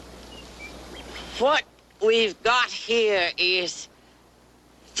What we've got here is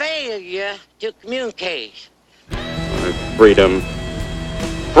failure to communicate. Freedom.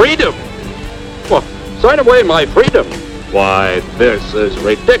 Freedom? Well, sign away my freedom. Why, this is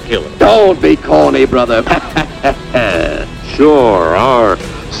ridiculous. Don't be corny, brother. Sure, our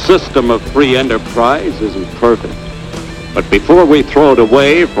system of free enterprise isn't perfect. But before we throw it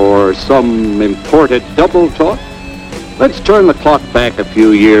away for some imported double talk, let's turn the clock back a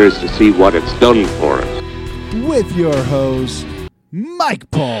few years to see what it's done for us. With your host, Mike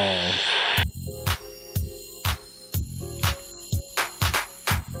Paul.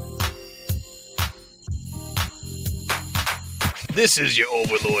 This is your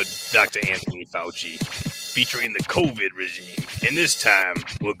overlord, Dr. Anthony Fauci, featuring the COVID regime. And this time,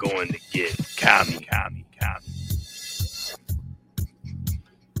 we're going to get commie.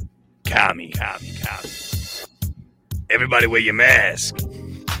 Everybody wear your mask.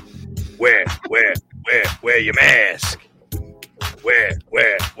 Wear your mask.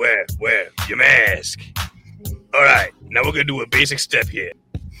 Wear your mask. All right, now we're going to do a basic step here.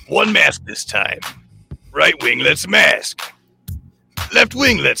 One mask this time. Right wing, let's mask. Left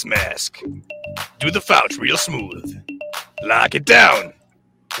wing, let's mask. Do the Fouch real smooth. Lock it down.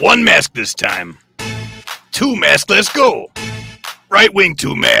 One mask this time. Two masks, let's go. Right wing,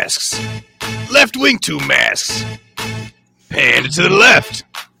 two masks. Left wing, two masks. Panda to the left.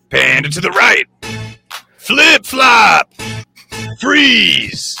 Panda to the right. Flip flop.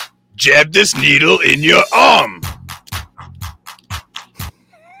 Freeze. Jab this needle in your arm.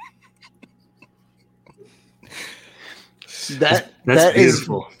 That's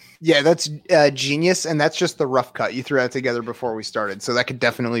beautiful. That's genius, and that's just the rough cut. You threw that together before we started, so that could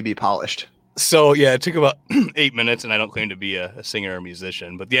definitely be polished. So, yeah, it took about 8 minutes, and I don't claim to be a singer or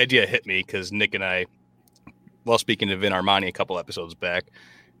musician, but the idea hit me because Nick and I, while speaking to Vin Armani a couple episodes back,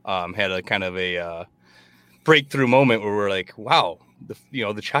 had a kind of a breakthrough moment where we're like, wow,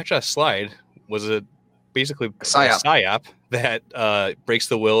 the Cha-Cha Slide was basically a psyop that breaks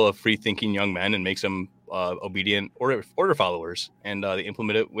the will of free-thinking young men and makes them obedient order followers, and they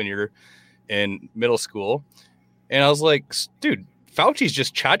implement it when you're in middle school. And I was like, dude, Fauci's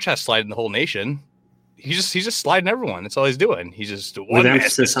just cha-cha sliding the whole nation. He's just sliding everyone. That's all he's doing. He's just with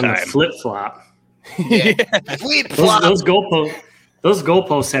emphasis on the flip flop. Yeah. Flip flop. Those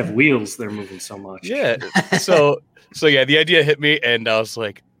goalposts have wheels. They're moving so much. Yeah. So yeah, the idea hit me, and I was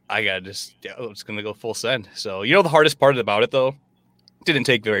like, it's gonna go full send. So the hardest part about it though. Didn't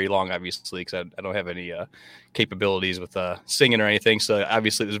take very long, obviously, because I don't have any capabilities with singing or anything. So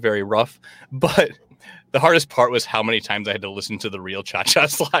obviously it was very rough. But the hardest part was how many times I had to listen to the real Cha-Cha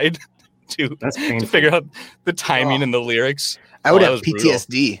Slide to figure out the timing and the lyrics. I would have PTSD.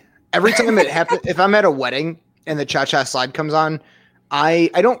 Brutal. Every time it happens, if I'm at a wedding and the Cha-Cha Slide comes on,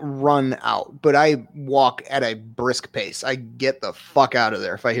 I don't run out, but I walk at a brisk pace. I get the fuck out of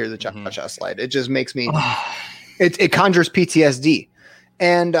there if I hear the Cha-Cha Slide. It just makes me it conjures PTSD.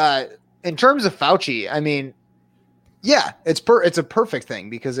 And in terms of Fauci, I mean, yeah, it's a perfect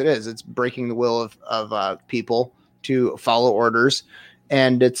thing because it's breaking the will of people to follow orders,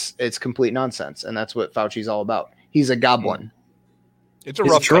 and it's complete nonsense, and that's what Fauci's all about. He's a goblin. It's a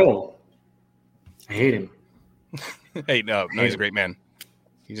rough troll. I hate him. Hey, no, he's a great man.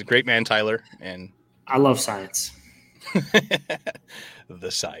 He's a great man, Tyler, and I love science.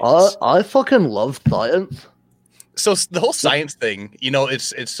 The science. I fucking love science. So the whole science thing,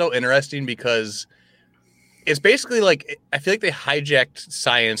 it's so interesting because it's basically like, I feel like they hijacked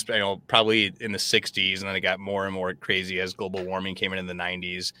science, probably in the 60s, and then it got more and more crazy as global warming came in the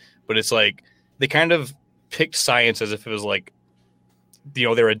 90s. But it's like they kind of picked science as if it was like, they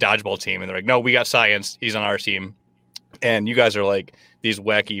were a dodgeball team, and they're like, no, we got science. He's on our team. And you guys are like these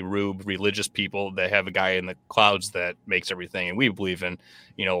wacky rube religious people that have a guy in the clouds that makes everything. And we believe in,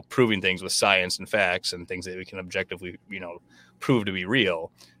 proving things with science and facts and things that we can objectively, prove to be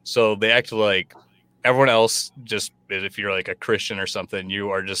real. So they act like everyone else, just if you're like a Christian or something,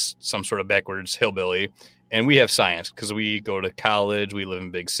 you are just some sort of backwards hillbilly. And we have science because we go to college, we live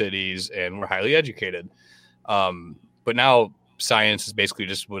in big cities, and we're highly educated. But now science is basically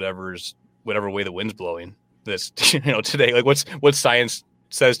just whatever way the wind's blowing. This today, like what science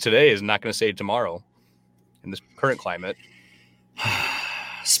says today is not going to say tomorrow in this current climate.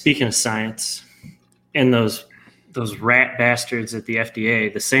 Speaking of science, and those rat bastards at the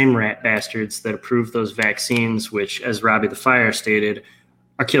FDA, the same rat bastards that approved those vaccines, which, as Robbie the Fire stated,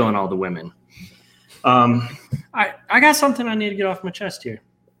 are killing all the women. I got something I need to get off my chest here.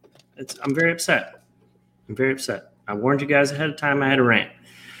 I'm very upset. I warned you guys ahead of time. I had a rant.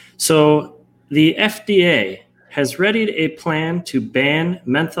 So the FDA has readied a plan to ban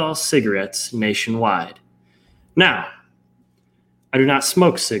menthol cigarettes nationwide. Now, I do not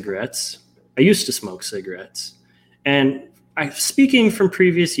smoke cigarettes. I used to smoke cigarettes. And speaking from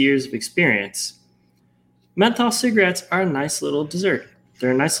previous years of experience, menthol cigarettes are a nice little dessert.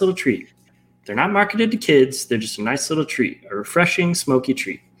 They're a nice little treat. They're not marketed to kids. They're just a nice little treat, a refreshing, smoky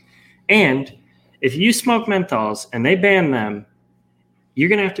treat. And if you smoke menthols and they ban them, you're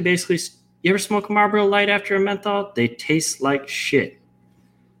going to have to basically, you ever smoke a Marlboro Light after a menthol? They taste like shit.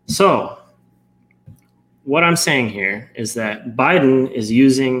 So what I'm saying here is that Biden is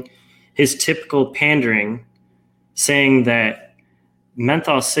using his typical pandering, saying that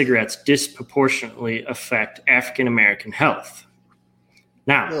menthol cigarettes disproportionately affect African-American health.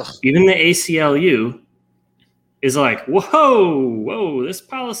 Now, even the ACLU is like, whoa, this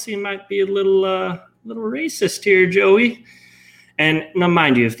policy might be a little racist here, Joey. And now,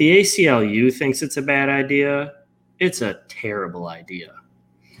 mind you, if the ACLU thinks it's a bad idea, it's a terrible idea.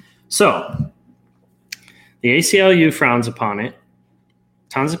 So the ACLU frowns upon it.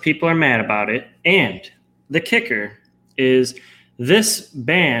 Tons of people are mad about it. And the kicker is this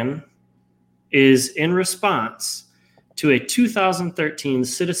ban is in response to a 2013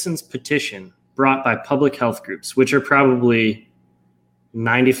 citizens petition brought by public health groups, which are probably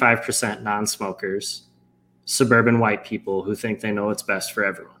 95% non-smokers, suburban white people who think they know what's best for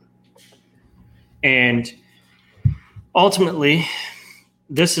everyone. And ultimately,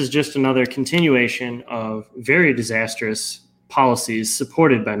 this is just another continuation of very disastrous policies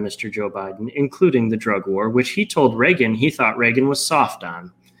supported by Mr. Joe Biden, including the drug war, which he told Reagan he thought Reagan was soft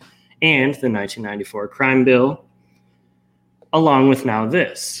on, and the 1994 crime bill, along with now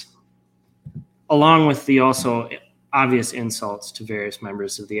this, along with the also obvious insults to various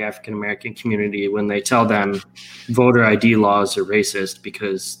members of the African-American community when they tell them voter ID laws are racist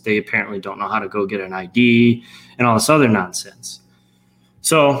because they apparently don't know how to go get an ID and all this other nonsense.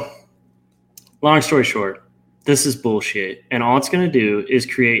 So, long story short, this is bullshit. And all it's going to do is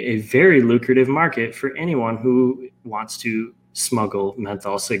create a very lucrative market for anyone who wants to smuggle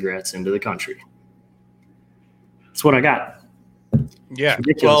menthol cigarettes into the country. That's what I got. Yeah.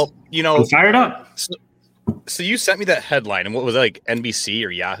 Ridiculous. Well, I'm fired up. So you sent me that headline, and what was it, like NBC or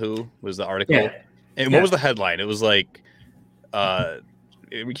Yahoo was the article? Yeah. And what was the headline? It was like, do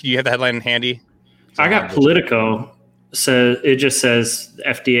you have the headline handy? I got Politico. So it just says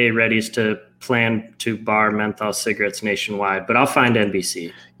FDA readies to plan to bar menthol cigarettes nationwide, but I'll find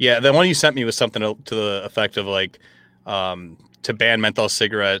NBC. Yeah, the one you sent me was something to the effect of like to ban menthol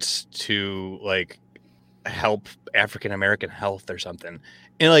cigarettes to like help African American health or something.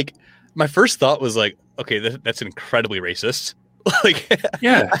 And like my first thought was like, okay, that's incredibly racist. Like,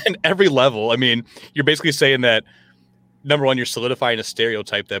 yeah, on every level. I mean, you're basically saying that number one, you're solidifying a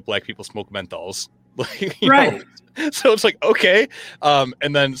stereotype that black people smoke menthols. Like, right. know? So it's like, okay.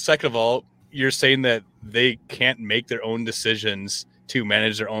 And then second of all, you're saying that they can't make their own decisions to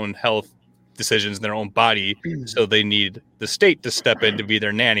manage their own health decisions in their own body. So they need the state to step in to be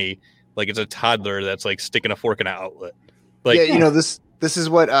their nanny. Like it's a toddler that's like sticking a fork in an outlet. Like, yeah, you know, this is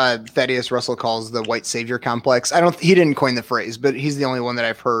what Thaddeus Russell calls the white savior complex. He didn't coin the phrase, but he's the only one that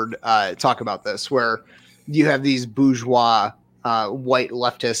I've heard talk about this, where you have these bourgeois white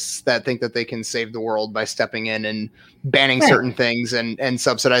leftists that think that they can save the world by stepping in and banning certain things and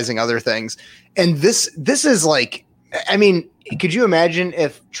subsidizing other things. And this is like, I mean, could you imagine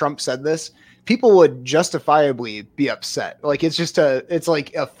if Trump said this? People would justifiably be upset. Like it's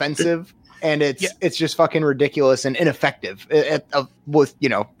like offensive. And it's just fucking ridiculous and ineffective. With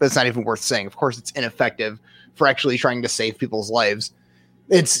that's not even worth saying. Of course, it's ineffective for actually trying to save people's lives.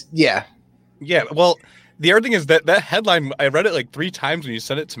 Yeah. Well, the other thing is that headline, I read it like 3 times when you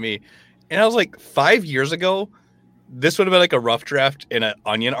sent it to me, and I was like, 5 years ago, this would have been like a rough draft in an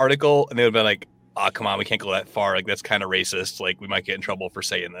Onion article, and they would have been like, "Oh, come on, we can't go that far. Like that's kind of racist. Like we might get in trouble for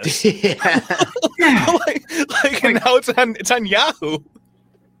saying this." like now it's on Yahoo.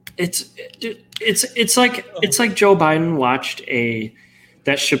 It's like Joe Biden watched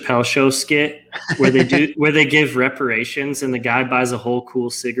that Chappelle Show skit where they give reparations and the guy buys a whole cool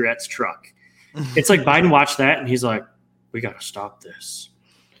cigarettes truck. It's like Biden watched that and he's like, we got to stop this.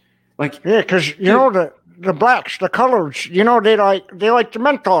 Like, yeah, because the blacks, the coloreds, they like the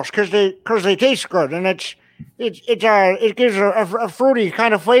menthols because they taste good, and it gives a fruity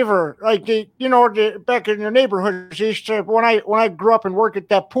kind of flavor. Like back in the neighborhoods, used to, when I grew up and worked at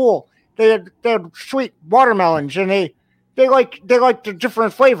that pool, they had sweet watermelons, and they like the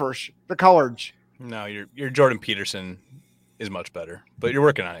different flavors, the coloreds. No, your Jordan Peterson is much better, but you're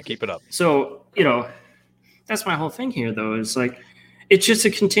working on it. Keep it up. So that's my whole thing here, though. Is like, it's just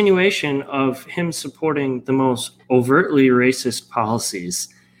a continuation of him supporting the most overtly racist policies.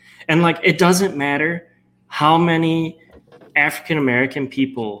 And like, it doesn't matter how many African American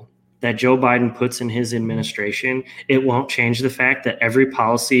people that Joe Biden puts in his administration, it won't change the fact that every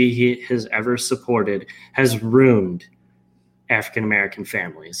policy he has ever supported has ruined African American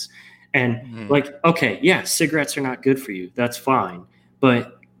families. And like, okay, yeah, cigarettes are not good for you. That's fine.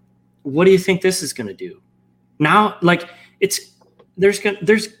 But what do you think this is going to do? Now, like, there's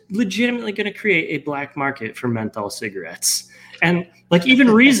legitimately going to create a black market for menthol cigarettes. And like,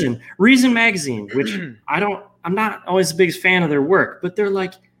 even Reason magazine, which I'm not always the biggest fan of their work, but they're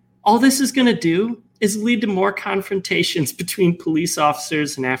like, all this is going to do is lead to more confrontations between police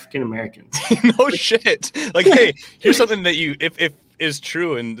officers and African Americans. No shit. Like, hey, here's something that if is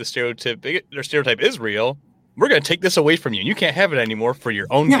true and the stereotype is real, we're going to take this away from you. You can't have it anymore for your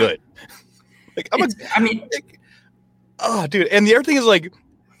own good. Like, oh, dude. And the other thing is like,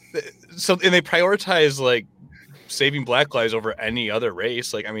 and they prioritize like saving black lives over any other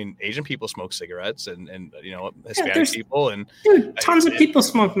race. Like, I mean, Asian people smoke cigarettes and you know, Hispanic people, and tons of people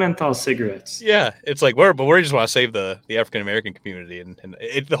smoke menthol cigarettes. Yeah, it's like we just want to save the African American community, and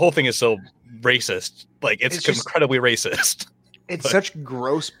the whole thing is so racist. Like, it's incredibly racist. It's such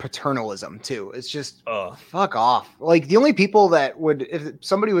gross paternalism too. It's just fuck off. Like, the only people that would, if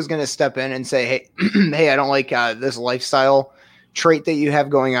somebody was going to step in and say, hey, hey, I don't like this lifestyle trait that you have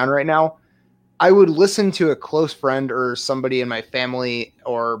going on right now, I would listen to a close friend or somebody in my family,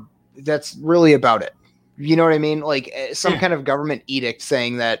 or that's really about it. You know what I mean? Like, some kind of government edict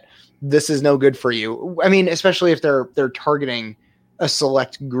saying that this is no good for you. I mean, especially if they're targeting a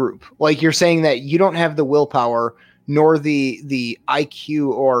select group. Like, you're saying that you don't have the willpower nor the IQ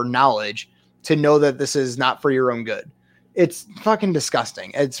or knowledge to know that this is not for your own good. It's fucking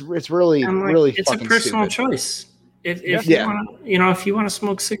disgusting. It's really, really it's fucking a personal stupid. choice. If you want to, if you want to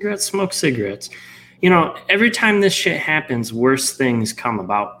smoke cigarettes, smoke cigarettes. You know, every time this shit happens, worse things come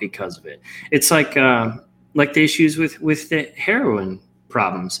about because of it. It's like the issues with the heroin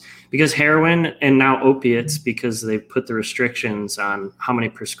problems, because heroin and now opiates, because they've put the restrictions on how many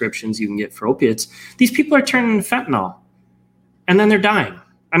prescriptions you can get for opiates. These people are turning to fentanyl, and then they're dying.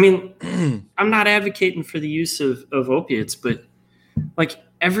 I mean, I'm not advocating for the use of opiates, but like,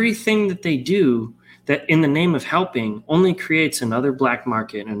 everything that they do that in the name of helping only creates another black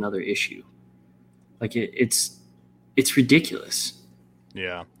market and another issue. Like, it's ridiculous.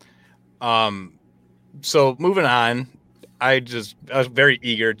 Yeah. So moving on, I was very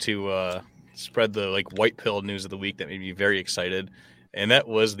eager to spread the like white pill news of the week that made me very excited, and that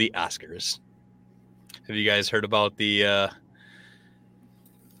was the Oscars. Have you guys heard about the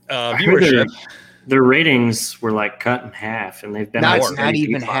viewership? Their ratings were like cut in half, and they've been not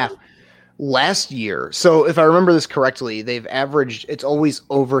even half. Last year, so if I remember this correctly, they've averaged, it's always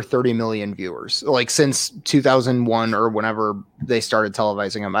over 30 million viewers, like since 2001 or whenever they started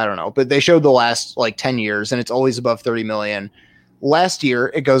televising them. I don't know, but they showed the last like 10 years, and it's always above 30 million. Last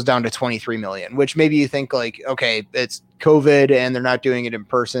year, it goes down to 23 million, which maybe you think like, okay, it's COVID and they're not doing it in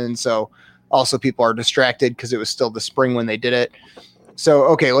person, so also people are distracted because it was still the spring when they did it. So,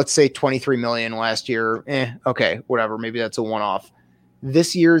 okay, let's say 23 million last year. Okay, whatever. Maybe that's a one-off.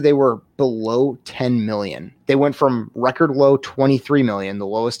 This year, they were below 10 million. They went from record low 23 million, the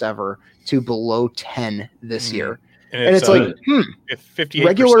lowest ever, to below 10 this year. And it's like,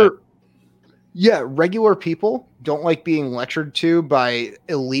 58%. Regular people don't like being lectured to by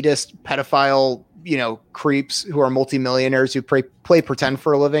elitist pedophile, creeps who are multimillionaires who play pretend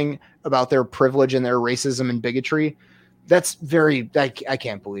for a living about their privilege and their racism and bigotry. That's I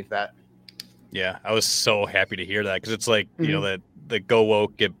can't believe that. Yeah, I was so happy to hear that, because it's like, that the go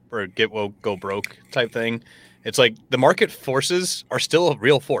woke, get woke, go broke type thing. It's like the market forces are still a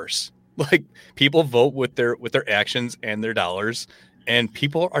real force. Like, people vote with their actions and their dollars, and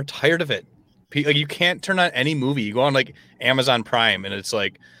people are tired of it. Like, you can't turn on any movie. You go on like Amazon Prime, and it's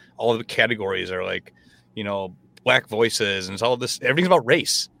like all of the categories are like, black voices, and it's all of this. Everything's about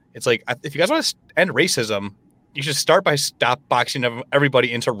race. It's like, if you guys want to end racism, you should start by stop boxing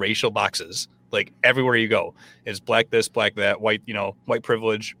everybody into racial boxes. Like, everywhere you go is black this, black that, white, white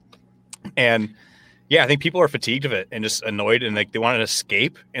privilege. And yeah, I think people are fatigued of it and just annoyed, and like they want an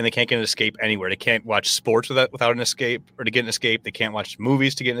escape, and they can't get an escape anywhere. They can't watch sports without an escape, or to get an escape. They can't watch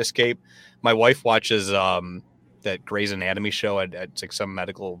movies to get an escape. My wife watches that Grey's Anatomy show. It's like some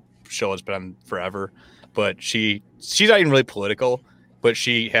medical show that's been on forever, but she's not even really political, but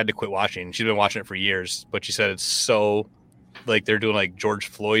she had to quit watching. She's been watching it for years, but she said it's so like they're doing like George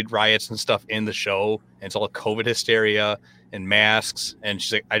Floyd riots and stuff in the show, and it's all COVID hysteria and masks, and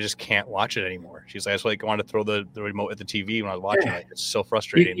she's like, I just can't watch it anymore. She's like, I just like wanted to throw the remote at the TV when I was watching it. It's so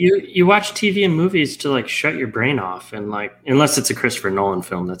frustrating. You watch TV and movies to like shut your brain off, and like unless it's a Christopher Nolan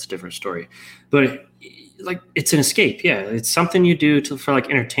film, that's a different story. But like it's an escape. Yeah, it's something you do for like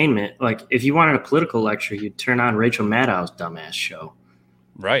entertainment. Like if you wanted a political lecture, you'd turn on Rachel Maddow's dumbass show.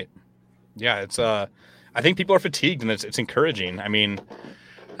 Right. Yeah, it's I think people are fatigued, and it's encouraging. I mean,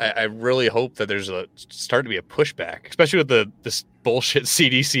 I really hope that there's start to be a pushback, especially with this bullshit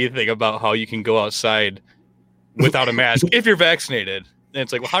CDC thing about how you can go outside without a mask if you're vaccinated. And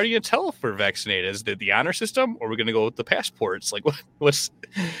it's like, well, how are you gonna tell if we're vaccinated? Is it the honor system, or are we gonna go with the passports? Like,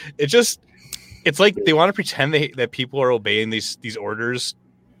 it's like they want to pretend that people are obeying these orders.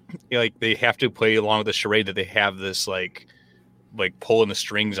 You know, like they have to play along with the charade that they have this like pulling the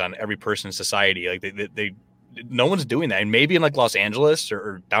strings on every person in society. Like they no one's doing that. And maybe in like Los Angeles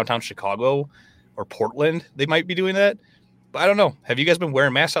or downtown Chicago or Portland, they might be doing that. But I don't know. Have you guys been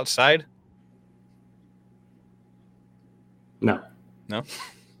wearing masks outside? No.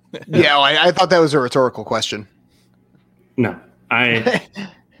 Yeah, I thought that was a rhetorical question. No, I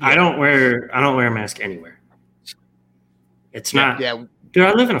don't wear a mask anywhere. It's not. Yeah. Dude,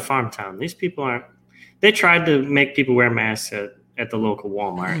 I live in a farm town. These people aren't. They tried to make people wear masks at the local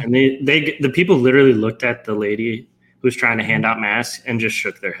Walmart, and the people literally looked at the lady who was trying to hand out masks and just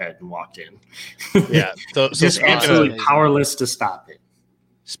shook their head and walked in. Yeah, so just absolutely powerless to stop it.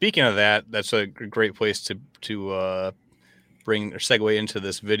 Speaking of that, that's a great place to bring or segue into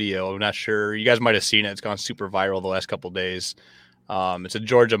this video. I'm not sure you guys might have seen it. It's gone super viral the last couple of days. It's a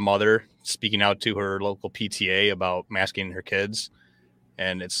Georgia mother speaking out to her local PTA about masking her kids,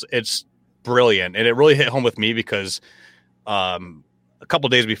 and it's brilliant, and it really hit home with me because a couple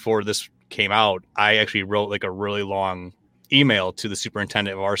of days before this came out, I actually wrote like a really long email to the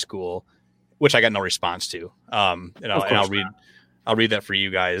superintendent of our school, which I got no response to. And I'll read that for you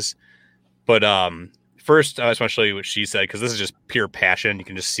guys. But first, I just want to show you what she said, because this is just pure passion. You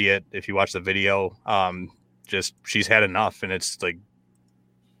can just see it if you watch the video. Just she's had enough, and it's like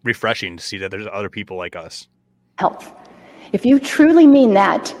refreshing to see that there's other people like us. Health. If you truly mean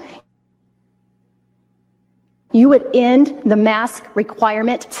that, you would end the mask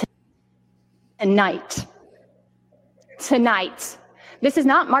requirement tonight. Tonight. This is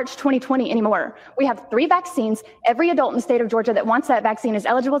not March 2020 anymore. We have 3 vaccines. Every adult in the state of Georgia that wants that vaccine is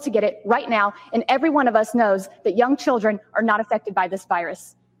eligible to get it right now. And every one of us knows that young children are not affected by this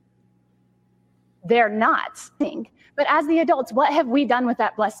virus. They're not. But as the adults, what have we done with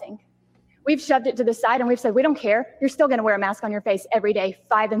that blessing? We've shoved it to the side and we've said, we don't care. You're still going to wear a mask on your face every day,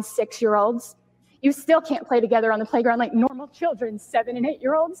 5 and 6-year-olds. You still can't play together on the playground like normal children, 7 and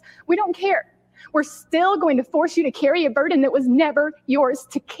 8-year-olds. We don't care. We're still going to force you to carry a burden that was never yours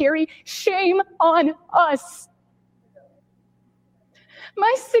to carry. Shame on us.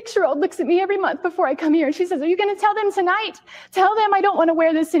 My 6-year-old looks at me every month before I come here and she says, are you going to tell them tonight? Tell them I don't want to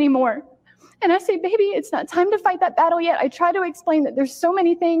wear this anymore. And I say, baby, it's not time to fight that battle yet. I try to explain that there's so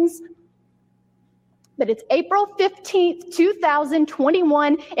many things, but it's April 15th,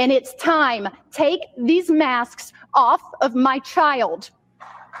 2021, and it's time. Take these masks off of my child.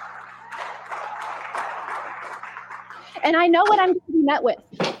 And I know what I'm going to be met with.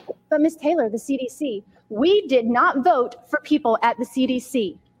 But Ms. Taylor, the CDC, we did not vote for people at the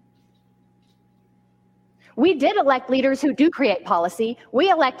CDC. We did elect leaders who do create policy. We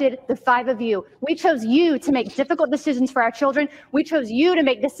elected the 5 of you. We chose you to make difficult decisions for our children. We chose you to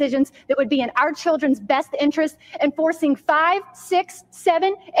make decisions that would be in our children's best interest, and forcing 5, 6,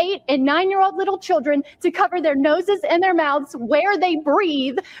 7, 8, and 9-year-old little children to cover their noses and their mouths where they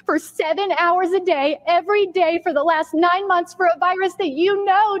breathe for 7 hours a day, every day for the last 9 months for a virus that you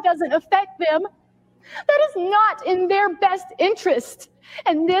know doesn't affect them. That is not in their best interest.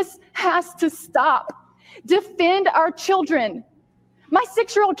 And this has to stop. Defend our children. My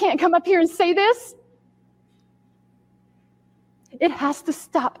 6-year-old can't come up here and say this. It has to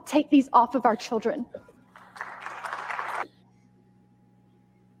stop. Take these off of our children.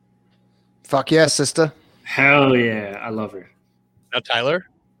 Fuck yeah, sister. Hell yeah. I love her. Now, Tyler,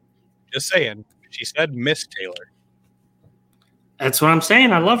 just saying, she said Miss Taylor. That's what I'm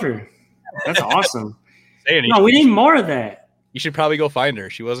saying. I love her. That's awesome. Saying No, we need more of that. You should probably go find her.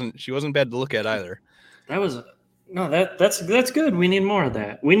 She wasn't bad to look at either. That's good. We need more of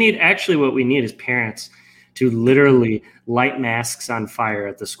that. What we need is parents to literally light masks on fire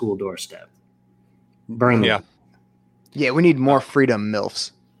at the school doorstep. Burn them. Yeah. Yeah, we need more freedom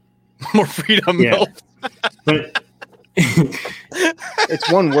MILFs. More freedom MILFs. But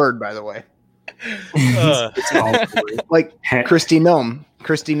It's one word, by the way. It's all great. Like Christy Nome.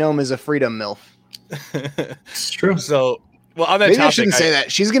 Christy Nome is a freedom MILF. It's true. So, well, on that Maybe topic, I shouldn't say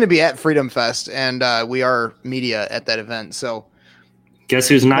that. She's going to be at Freedom Fest, and we are media at that event. So, guess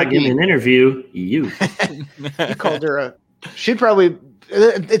who's not getting an interview? You. you called her a. She'd probably.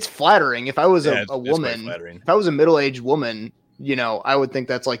 It's flattering. If I was a woman, if I was a middle-aged woman, you know, I would think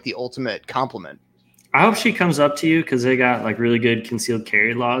that's like the ultimate compliment. I hope she comes up to you because they got like really good concealed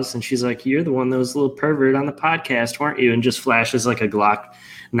carry laws, and she's like, "You're the one that was a little pervert on the podcast, weren't you?" And just flashes like a Glock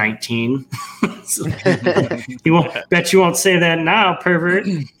 19. You won't bet you won't say that now, pervert.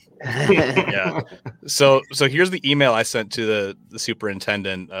 Yeah. So here's the email I sent to the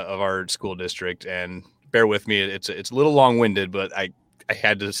superintendent of our school district, and bear with me, it's a little long-winded, but I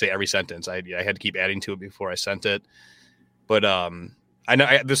had to say every sentence. I had to keep adding to it before I sent it. But I know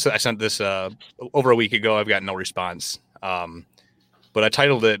I sent this over a week ago. I've got no response. But I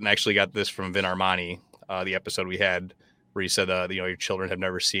titled it and actually got this from Vin Armani, the episode we had where he said, your children have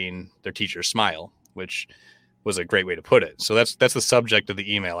never seen their teacher smile, which was a great way to put it. So that's the subject of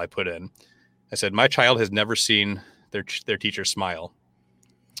the email I put in. I said, my child has never seen their teacher smile.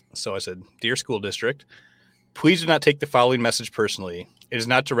 So I said, dear school district, please do not take the following message personally. It is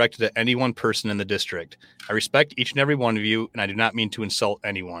not directed at any one person in the district. I respect each and every one of you, and I do not mean to insult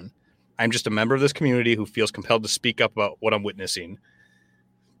anyone. I'm just a member of this community who feels compelled to speak up about what I'm witnessing.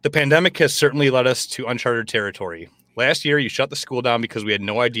 The pandemic has certainly led us to uncharted territory. Last year, you shut the school down because we had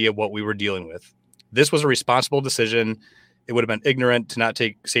no idea what we were dealing with. This was a responsible decision. It would have been ignorant to not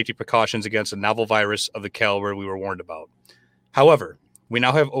take safety precautions against a novel virus of the caliber we were warned about. However, we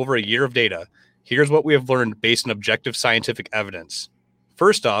now have over a year of data. Here's what we have learned based on objective scientific evidence.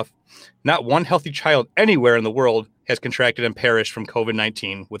 First off, not one healthy child anywhere in the world has contracted and perished from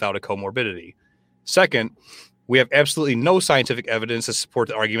COVID-19 without a comorbidity. Second, we have absolutely no scientific evidence to support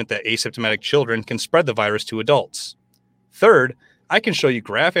the argument that asymptomatic children can spread the virus to adults. Third, I can show you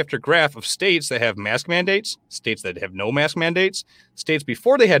graph after graph of states that have mask mandates, states that have no mask mandates, states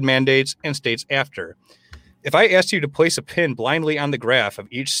before they had mandates, and states after. If I asked you to place a pin blindly on the graph of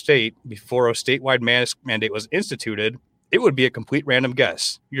each state before a statewide mask mandate was instituted, it would be a complete random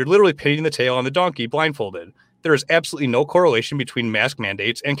guess. You're literally pinning the tail on the donkey blindfolded. There is absolutely no correlation between mask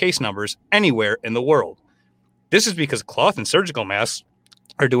mandates and case numbers anywhere in the world. This is because cloth and surgical masks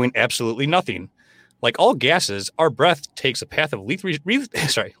are doing absolutely nothing. Like all gases, our breath takes a path of least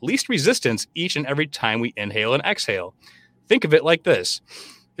resistance each and every time we inhale and exhale. Think of it like this.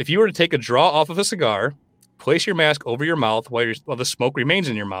 If you were to take a draw off of a cigar, place your mask over your mouth while the smoke remains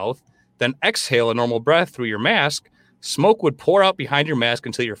in your mouth, then exhale a normal breath through your mask, smoke would pour out behind your mask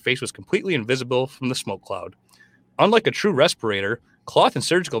until your face was completely invisible from the smoke cloud. Unlike a true respirator, cloth and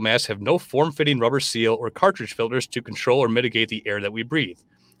surgical masks have no form-fitting rubber seal or cartridge filters to control or mitigate the air that we breathe.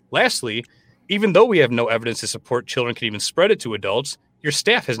 Lastly, even though we have no evidence to support children can even spread it to adults, your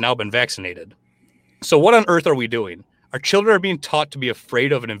staff has now been vaccinated. So what on earth are we doing? Our children are being taught to be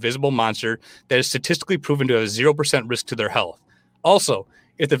afraid of an invisible monster that is statistically proven to have 0% risk to their health. Also,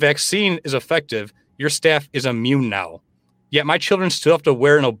 if the vaccine is effective, your staff is immune now. Yet my children still have to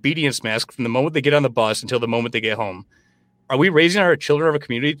wear an obedience mask from the moment they get on the bus until the moment they get home. Are we raising our children of a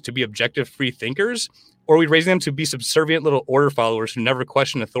community to be objective free thinkers? Or are we raising them to be subservient little order followers who never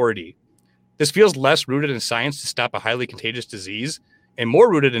question authority? This feels less rooted in science to stop a highly contagious disease and more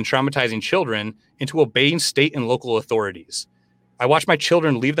rooted in traumatizing children into obeying state and local authorities. I watch my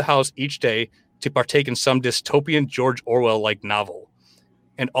children leave the house each day to partake in some dystopian George Orwell-like novel.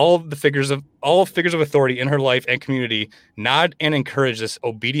 And all figures of authority in her life and community nod and encourage this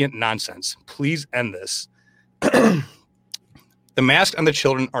obedient nonsense. Please end this. The mask on the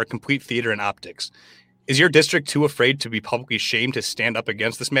children are complete theater and optics. Is your district too afraid to be publicly shamed to stand up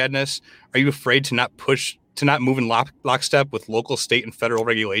against this madness? Are you afraid to not move in lockstep with local, state, and federal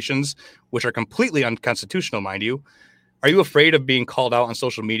regulations, which are completely unconstitutional, mind you? Are you afraid of being called out on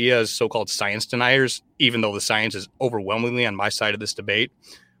social media as so-called science deniers, even though the science is overwhelmingly on my side of this debate?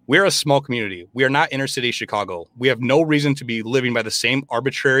 We're a small community. We are not inner city Chicago. We have no reason to be living by the same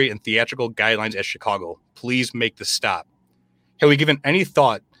arbitrary and theatrical guidelines as Chicago. Please make this stop. Have we given any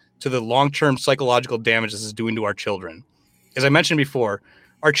thought to the long-term psychological damage this is doing to our children? As I mentioned before,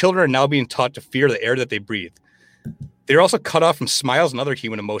 our children are now being taught to fear the air that they breathe. They are also cut off from smiles and other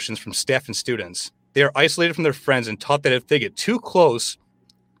human emotions from staff and students. They are isolated from their friends and taught that if they get too close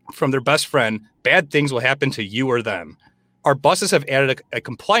from their best friend, bad things will happen to you or them. Our buses have added a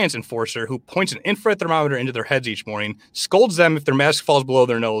compliance enforcer who points an infrared thermometer into their heads each morning, scolds them if their mask falls below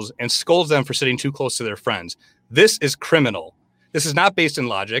their nose, and scolds them for sitting too close to their friends. This is criminal. This is not based in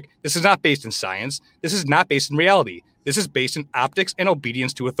logic. This is not based in science. This is not based in reality. This is based in optics and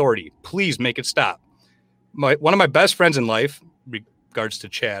obedience to authority. Please make it stop. One of my best friends in life, regards to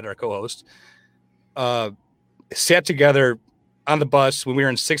Chad, our co-host, sat together on the bus when we were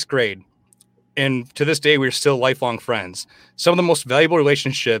in 6th grade. And to this day, we're still lifelong friends. Some of the most valuable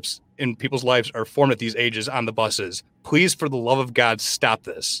relationships in people's lives are formed at these ages on the buses. Please, for the love of God, stop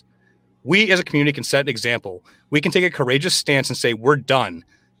this. We as a community can set an example. We can take a courageous stance and say, we're done.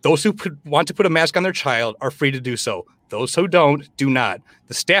 Those who want to put a mask on their child are free to do so. Those who don't, do not.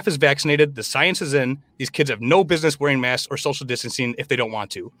 The staff is vaccinated. The science is in. These kids have no business wearing masks or social distancing if they don't want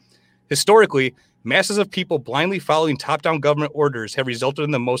to. Historically, masses of people blindly following top-down government orders have resulted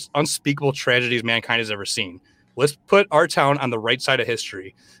in the most unspeakable tragedies mankind has ever seen. Let's put our town on the right side of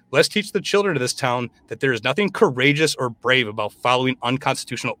history. Let's teach the children of this town that there is nothing courageous or brave about following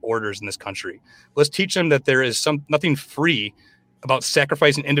unconstitutional orders in this country. Let's teach them that there is nothing free about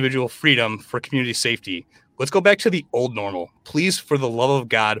sacrificing individual freedom for community safety. Let's go back to the old normal. Please, for the love of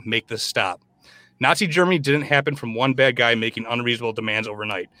God, make this stop. Nazi Germany didn't happen from one bad guy making unreasonable demands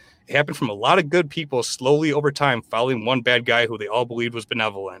overnight. It happened from a lot of good people slowly over time following one bad guy who they all believed was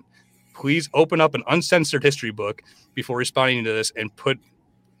benevolent. Please open up an uncensored history book before responding to this and put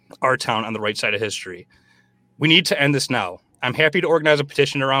our town on the right side of history. We need to end this now. I'm happy to organize a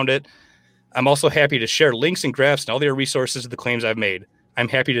petition around it. I'm also happy to share links and graphs and all their resources to the claims I've made. I'm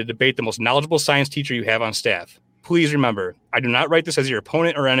happy to debate the most knowledgeable science teacher you have on staff. Please remember, I do not write this as your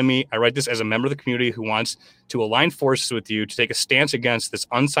opponent or enemy. I write this as a member of the community who wants to align forces with you to take a stance against this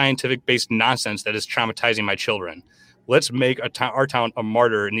unscientific-based nonsense that is traumatizing my children. Let's make our town a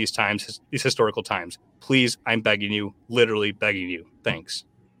martyr in these times, these historical times. Please, I'm begging you, literally begging you. Thanks.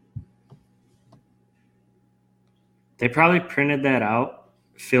 They probably printed that out,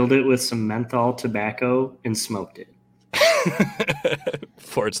 filled it with some menthol tobacco, and smoked it.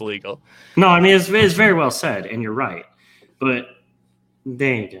 Before it's legal. No, I mean, it's very well said, and you're right. But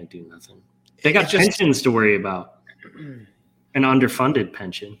they ain't going to do nothing. They got pensions to worry about. An underfunded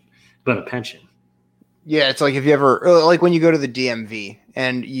pension, but a pension. Yeah, it's like if you ever, like when you go to the DMV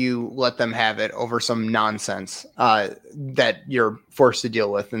and you let them have it over some nonsense that you're forced to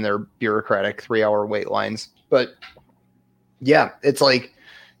deal with in their bureaucratic 3-hour wait lines. But yeah, it's like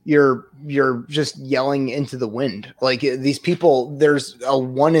you're just yelling into the wind. Like these people, there's a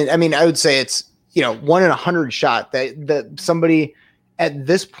I would say it's, 1 in 100 shot that somebody at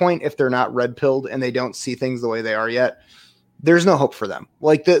this point, if they're not red pilled and they don't see things the way they are yet, there's no hope for them.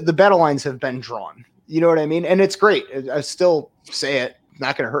 Like the battle lines have been drawn. You know what I mean? And it's great. I still say it,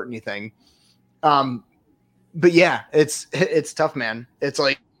 not going to hurt anything. But yeah, it's tough, man. It's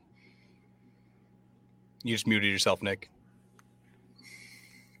like, you just muted yourself, Nick.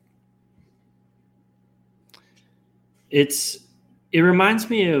 It reminds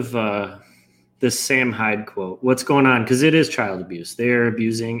me of the Sam Hyde quote. What's going on? Because it is child abuse. They are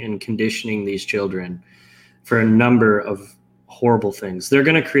abusing and conditioning these children for a number of horrible things. They're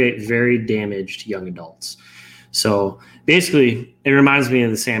going to create very damaged young adults. So basically, it reminds me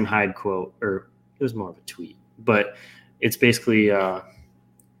of the Sam Hyde quote, or it was more of a tweet, but it's basically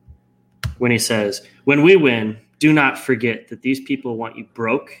when he says, "When we win, do not forget that these people want you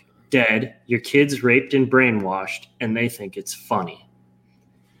broke, dead, your kids raped and brainwashed, and they think it's funny."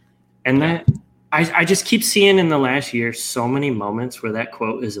 And that I just keep seeing in the last year so many moments where that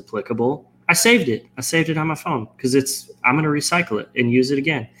quote is applicable. I saved it on my phone because I'm going to recycle it and use it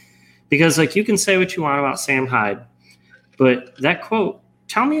again. Because like you can say what you want about Sam Hyde, but that quote,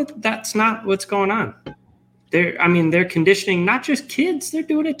 tell me that's not what's going on. They're conditioning not just kids, they're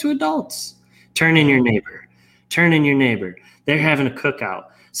doing it to adults. Turn in your neighbor. They're having a cookout.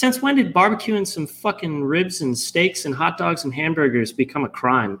 Since when did barbecuing some fucking ribs and steaks and hot dogs and hamburgers become a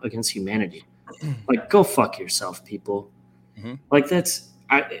crime against humanity? Like, go fuck yourself, people. Mm-hmm. Like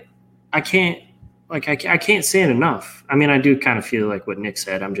I can't say it enough. I mean, I do kind of feel like what Nick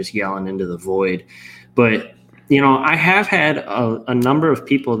said. I'm just yelling into the void. But, I have had a number of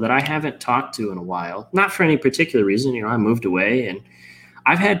people that I haven't talked to in a while, not for any particular reason. I moved away, and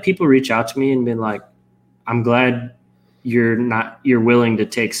I've had people reach out to me and been like, I'm glad you're willing to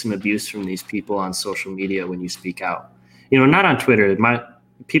take some abuse from these people on social media when you speak out. Not on Twitter. My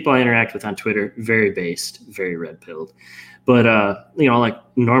people I interact with on Twitter, very based, very red-pilled. But, like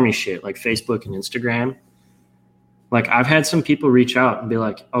normie shit, like Facebook and Instagram, like I've had some people reach out and be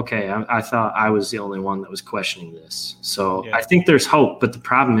like, okay, I thought I was the only one that was questioning this. So yeah. I think there's hope, but the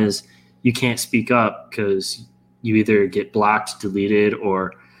problem is you can't speak up because you either get blocked, deleted,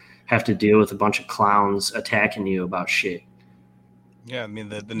 or have to deal with a bunch of clowns attacking you about shit. Yeah, I mean,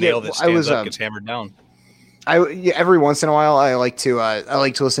 the nail that stands up gets hammered down. Every once in a while I like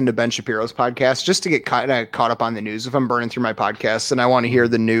to listen to Ben Shapiro's podcast just to get caught up on the news if I'm burning through my podcasts and I want to hear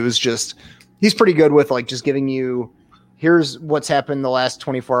the news. Just he's pretty good with like just giving you, here's what's happened the last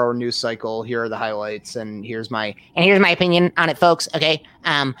 24-hour news cycle, here are the highlights, and here's my opinion on it, folks. Okay,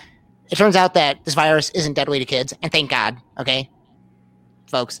 it turns out that this virus isn't deadly to kids, and thank God. Okay,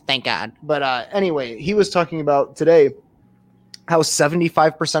 folks, thank God. But anyway, he was talking about today how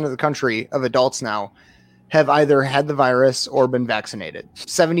 75% of the country of adults now have either had the virus or been vaccinated.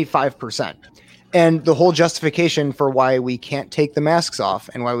 75%. And the whole justification for why we can't take the masks off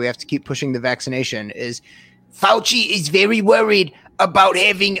and why we have to keep pushing the vaccination is Fauci is very worried about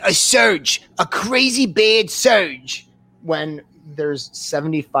having a surge, a crazy bad surge, when there's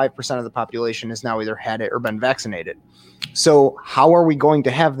 75% of the population has now either had it or been vaccinated. So how are we going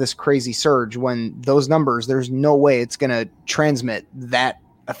to have this crazy surge when those numbers, there's no way it's going to transmit that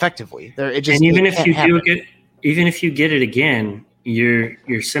effectively. It just, and even it if you happen. even if you get it again,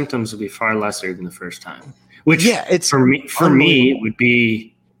 your symptoms will be far lesser than the first time. Which it's for me would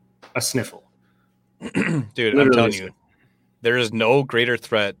be a sniffle. Dude, Literally I'm telling you, there is no greater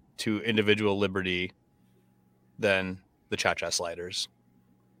threat to individual liberty than the Cha-Cha Sliders.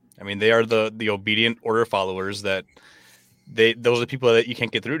 I mean, they are the obedient order followers that those are the people that you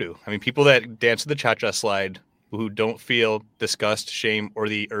can't get through to. I mean, people that dance to the Cha-Cha Slide who don't feel disgust, shame, or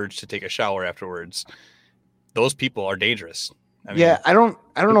the urge to take a shower afterwards. Those people are dangerous. I mean, I don't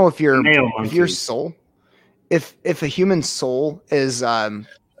know if your monkeys. soul, if a human soul is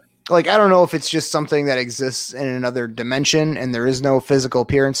like, I don't know if it's just something that exists in another dimension and there is no physical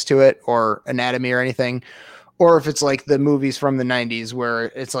appearance to it or anatomy or anything, or if it's like the movies from the 90s where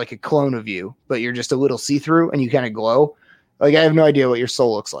it's like a clone of you, but you're just a little see-through and you kind of glow. Like, I have no idea what your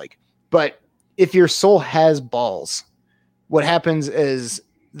soul looks like. But if your soul has balls, what happens is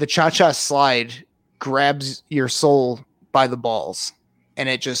the Cha-Cha Slide grabs your soul by the balls and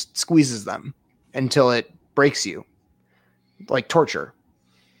it just squeezes them until it breaks you, like torture.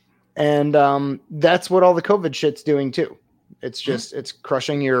 And that's what all the COVID shit's doing too. It's just, it's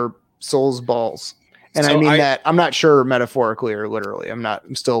crushing your soul's balls. And So I mean that, I'm not sure metaphorically or literally.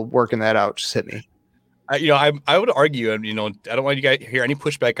 I'm still working that out. Just hit me. I would argue, and I don't want you guys to hear any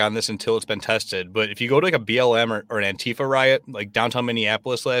pushback on this until it's been tested. But if you go to like a BLM or an Antifa riot, like downtown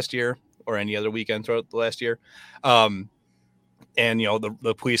Minneapolis last year, or any other weekend throughout the last year, and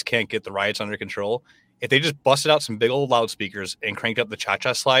the police can't get the riots under control, if they just busted out some big old loudspeakers and cranked up the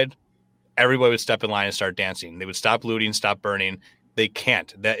Cha-Cha Slide, everybody would step in line and start dancing. They would stop looting, stop burning. They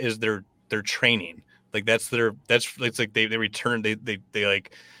can't. That is their training. Like it's like they return, they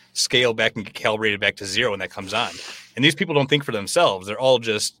like scale back and get calibrated back to zero when that comes on. And these people don't think for themselves. They're all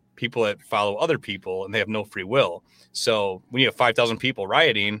just people that follow other people and they have no free will. So when you have 5,000 people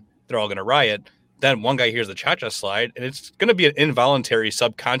rioting, they're all going to riot. Then one guy hears the Cha-Cha Slide and it's going to be an involuntary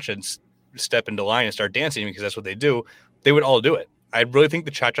subconscious step into line and start dancing because that's what they do. They would all do it. I really think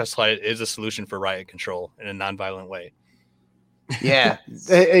the Cha-Cha Slide is a solution for riot control in a nonviolent way. Yeah,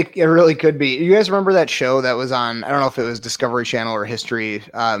 it really could be. You guys remember that show that was on, I don't know if it was Discovery Channel or History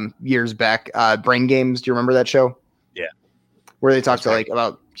years back, Brain Games. Do you remember that show? Yeah. Where they talked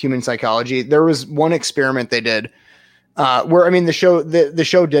about human psychology. There was one experiment they did where, I mean, the show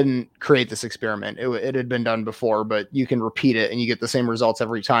didn't create this experiment. It had been done before, but you can repeat it and you get the same results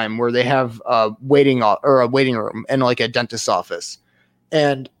every time, where they have a waiting room and like a dentist's office.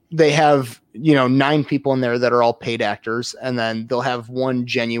 And they have, 9 people in there that are all paid actors, and then they'll have one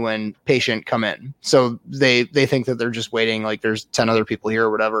genuine patient come in. So they think that they're just waiting, like there's 10 other people here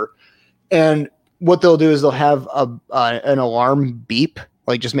or whatever. And what they'll do is they'll have an alarm beep,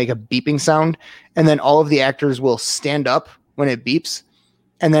 like just make a beeping sound, and then all of the actors will stand up when it beeps,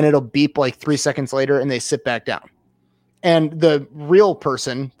 and then it'll beep like 3 seconds later, and they sit back down. And the real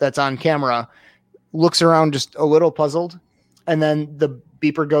person that's on camera looks around just a little puzzled, and then the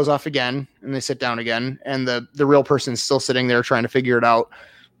beeper goes off again and they sit down again, and the real person's still sitting there trying to figure it out.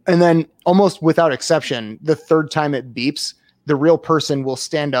 And then almost without exception, the third time it beeps, the real person will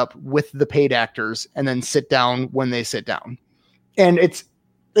stand up with the paid actors and then sit down when they sit down. And it's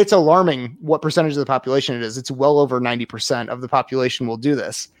alarming what percentage of the population it is. It's well over 90% of the population will do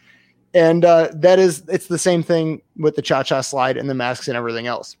this. And it's the same thing with the Cha-Cha Slide and the masks and everything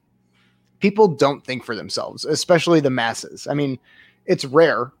else. People don't think for themselves, especially the masses. I mean, it's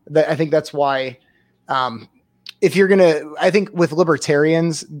rare. I think that's why if you're going to, I think with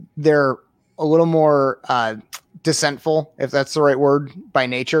libertarians, they're a little more dissentful, if that's the right word, by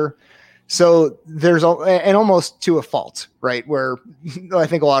nature. So there's and almost to a fault, right? Where I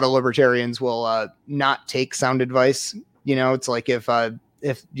think a lot of libertarians will not take sound advice. It's like if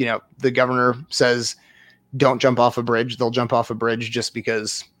the governor says, don't jump off a bridge. They'll jump off a bridge just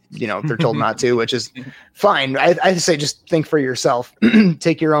because, they're told not to, which is fine. I say just think for yourself,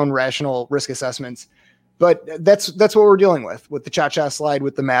 take your own rational risk assessments. But that's what we're dealing with the cha-cha slide,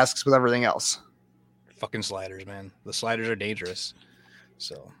 with the masks, with everything else. Fucking sliders, man. The sliders are dangerous.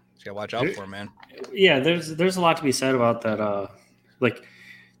 So you gotta watch out for them, man. Yeah, there's a lot to be said about that.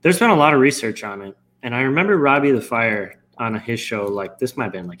 There's been a lot of research on it. And I remember Robbie the Fire on his show, like this might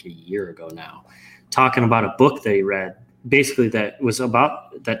have been like a year ago now, talking about a book that he read, basically that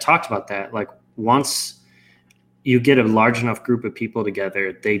talked about that. Like once you get a large enough group of people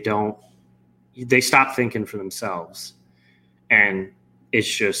together, they stop thinking for themselves. And it's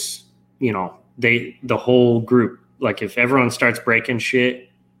just, the whole group, like if everyone starts breaking shit,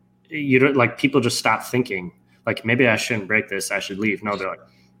 people just stop thinking like, maybe I shouldn't break this, I should leave. No, they're like,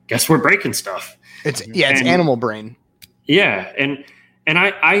 guess we're breaking stuff. It's animal brain. Yeah. And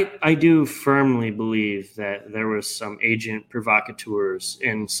I do firmly believe that there was some agent provocateurs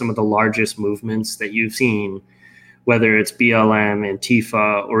in some of the largest movements that you've seen, whether it's BLM,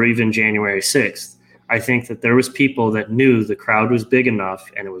 Antifa, or even January 6th. I think that there was people that knew the crowd was big enough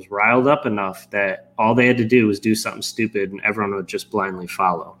and it was riled up enough that all they had to do was do something stupid and everyone would just blindly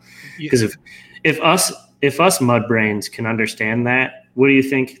follow. Because if us mud brains can understand that, what do you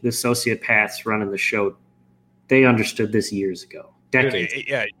think the sociopaths running the show, they understood this years ago, decades.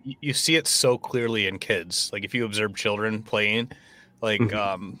 Yeah, you see it so clearly in kids. Like if you observe children playing, like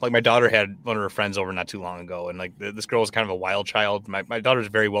my daughter had one of her friends over not too long ago, and like this girl was kind of a wild child. My daughter's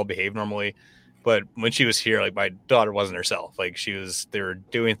very well behaved normally, but when she was here, like my daughter wasn't herself. Like they were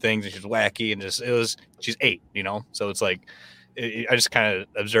doing things and she was wacky and she's 8, so it's like I just kind of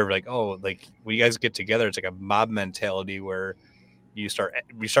observed like, oh, like when you guys get together, it's like a mob mentality where you start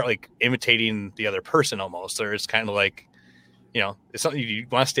like imitating the other person almost, or it's kind of like, it's something you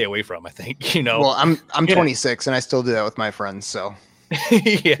want to stay away from, I think. Well, I'm 26 and I still do that with my friends, so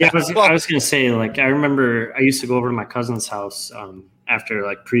I was going to say, like, I remember I used to go over to my cousin's house after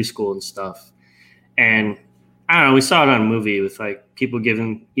like preschool and stuff, and I don't know, we saw it on a movie with like people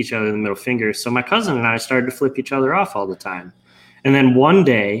giving each other the middle finger. So my cousin and I started to flip each other off all the time. And then one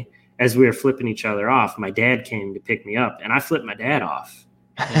day, as we were flipping each other off, my dad came to pick me up, and I flipped my dad off.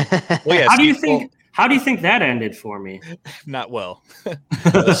 How do you think that ended for me? Not well.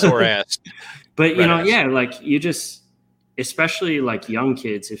 A sore ass. But like you just, especially like young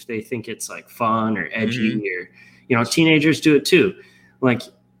kids, if they think it's like fun or edgy, or teenagers do it too. Like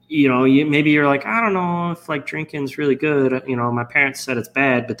maybe you're like, I don't know if like drinking's really good. My parents said it's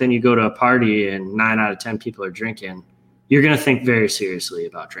bad, but then you go to a party and 9 out of 10 people are drinking. You're going to think very seriously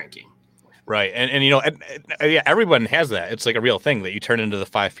about drinking. Right. And everyone has that. It's like a real thing that you turn into the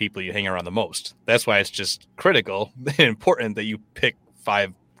 5 people you hang around the most. That's why it's just critical and important that you pick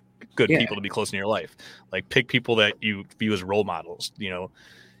 5 good people to be close in your life. Like pick people that you view as role models. You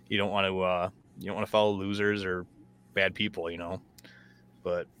don't want to follow losers or bad people,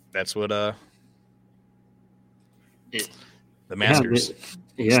 but that's what the masters.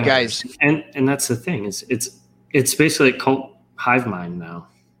 Yeah. Guys. And that's the thing, is it's basically a cult hive mind now.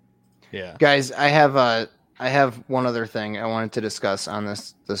 Yeah. Guys, I have one other thing I wanted to discuss on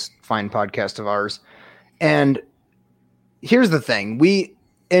this fine podcast of ours. And here's the thing. We,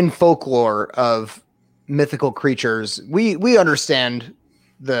 in folklore of mythical creatures, we understand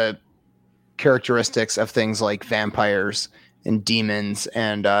the characteristics of things like vampires and demons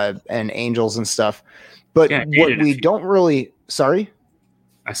and angels and stuff. But what we don't really... Sorry?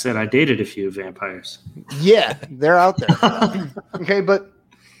 I said I dated a few vampires. Yeah, they're out there. Okay, but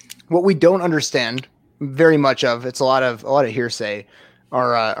what we don't understand very much of, it's a lot of hearsay,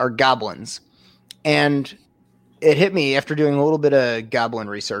 are goblins. And it hit me after doing a little bit of goblin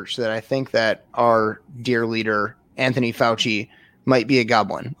research that I think that our dear leader, Anthony Fauci, might be a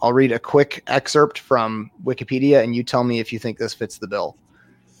goblin. I'll read a quick excerpt from Wikipedia, and you tell me if you think this fits the bill.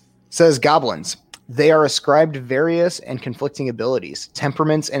 It says, goblins. They are ascribed various and conflicting abilities,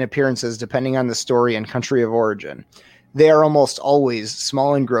 temperaments, and appearances depending on the story and country of origin. They are almost always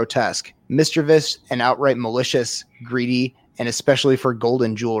small and grotesque, mischievous and outright malicious, greedy, and especially for gold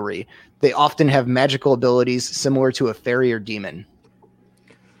and jewelry. They often have magical abilities similar to a fairy or demon.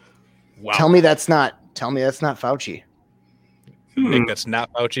 Wow. Tell me that's not Fauci. Nick, that's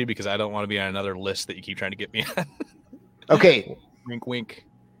not Fauci, because I don't want to be on another list that you keep trying to get me on. Okay. Wink, wink.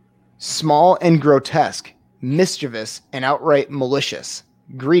 Small and grotesque, mischievous and outright malicious,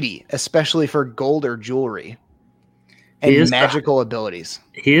 greedy, especially for gold or jewelry, and magical abilities.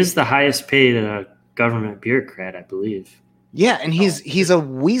 He is the highest paid government bureaucrat, I believe. Yeah, and he's a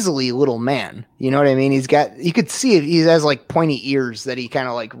weaselly little man. You know what I mean? You could see it. He has like pointy ears that he kind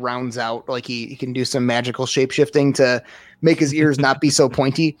of like rounds out. Like he can do some magical shape shifting to make his ears not be so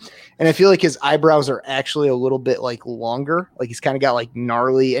pointy. And I feel like his eyebrows are actually a little bit like longer. Like he's kind of got like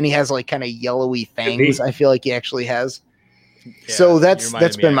gnarly, and he has like kind of yellowy fangs. I feel like he actually has. Yeah, so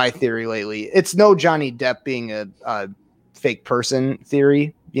that's been my theory lately. It's no Johnny Depp being a fake person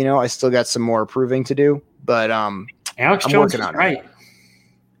theory. You know, I still got some more proving to do, but Alex Jones is right.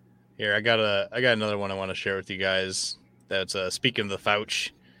 Here, I got another one I want to share with you guys. That's speaking of the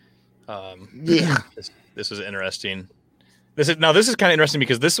Fauci. This is interesting. This is kind of interesting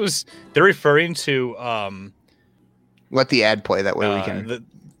because they're referring to let the ad play that way we can.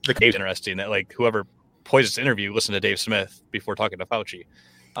 The case interesting that like whoever poised this interview listened to Dave Smith before talking to Fauci.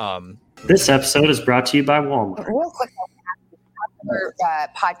 This episode is brought to you by Walmart. Real quick,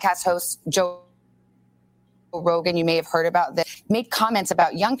 podcast host Joe Rogan, you may have heard about this, made comments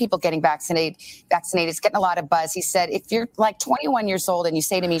about young people getting vaccinated. It's getting a lot of buzz. He said, if you're like 21 years old and you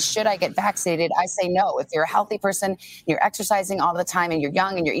say to me, should I get vaccinated? I say no. If you're a healthy person, you're exercising all the time and you're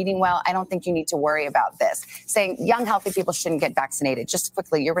young and you're eating well, I don't think you need to worry about this. Saying young, healthy people shouldn't get vaccinated. Just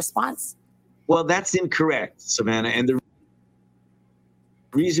quickly, your response? Well, that's incorrect, Savannah. And the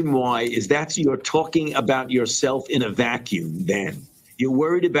reason why is that you're talking about yourself in a vacuum then. You're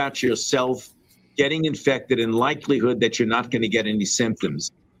worried about yourself getting infected and likelihood that you're not going to get any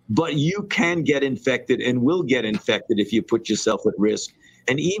symptoms. But you can get infected and will get infected if you put yourself at risk.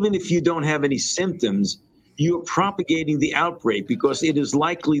 And even if you don't have any symptoms, you're propagating the outbreak because it is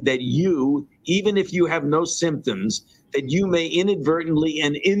likely that you, even if you have no symptoms, that you may inadvertently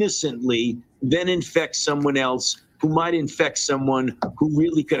and innocently then infect someone else who might infect someone who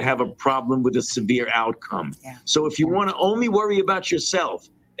really could have a problem with a severe outcome. Yeah. So if you want to only worry about yourself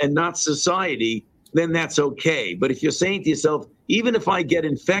and not society, then that's okay. But if you're saying to yourself, even if I get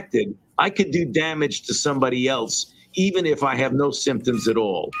infected, I could do damage to somebody else, even if I have no symptoms at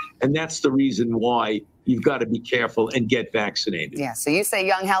all. And that's the reason why you've got to be careful and get vaccinated. Yeah, so you say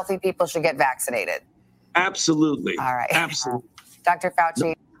young, healthy people should get vaccinated. Absolutely. All right. Absolutely. Dr.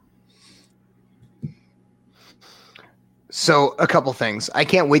 Fauci. So a couple things. I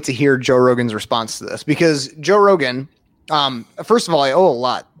can't wait to hear Joe Rogan's response to this because Joe Rogan, first of all, I owe a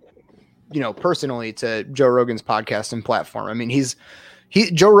lot, personally to Joe Rogan's podcast and platform. I mean,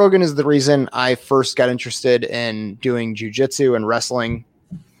 Joe Rogan is the reason I first got interested in doing jiu-jitsu and wrestling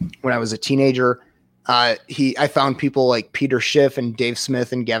when I was a teenager. I found people like Peter Schiff and Dave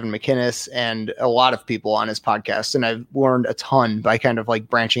Smith and Gavin McInnes and a lot of people on his podcast. And I've learned a ton by kind of like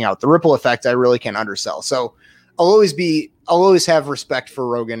branching out. The ripple effect I really can't undersell. So I'll always have respect for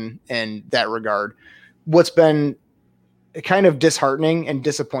Rogan in that regard. What's been kind of disheartening and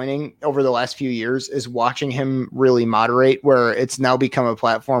disappointing over the last few years is watching him really moderate, where it's now become a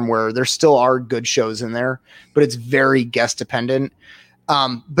platform where there still are good shows in there, but it's very guest dependent.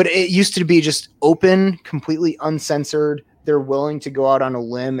 But it used to be just open, completely uncensored. They're willing to go out on a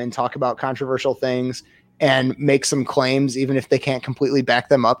limb and talk about controversial things and make some claims, even if they can't completely back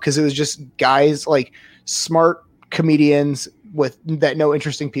them up. Cause it was just guys like smart comedians that know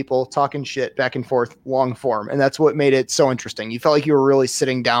interesting people talking shit back and forth, long form. And that's what made it so interesting. You felt like you were really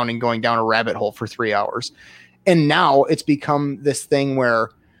sitting down and going down a rabbit hole for 3 hours. And now it's become this thing where,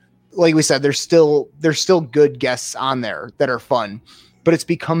 like we said, there's still good guests on there that are fun, but it's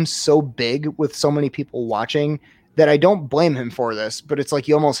become so big with so many people watching that I don't blame him for this, but it's like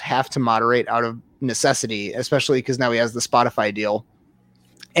you almost have to moderate out of necessity, especially because now he has the Spotify deal.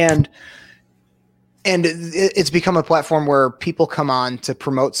 And it's become a platform where people come on to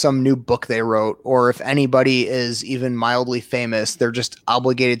promote some new book they wrote, or if anybody is even mildly famous, they're just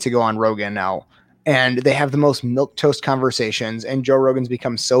obligated to go on Rogan now. And they have the most milquetoast conversations. And Joe Rogan's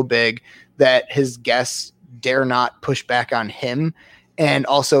become so big that his guests dare not push back on him. And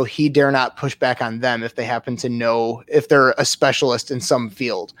also he dare not push back on them if they happen to know if they're a specialist in some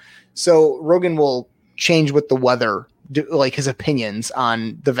field. So Rogan will change with the weather, like his opinions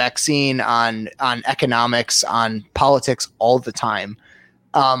on the vaccine, on economics, on politics all the time.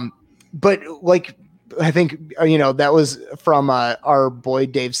 But like, I think, that was from our boy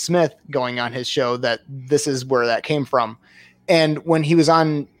Dave Smith going on his show, that this is where that came from. And when he was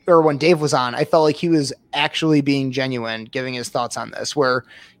on, or when Dave was on, I felt like he was actually being genuine, giving his thoughts on this, where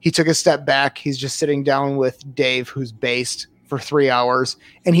he took a step back. He's just sitting down with Dave, who's based, for 3 hours,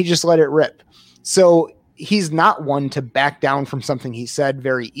 and he just let it rip. So he's not one to back down from something he said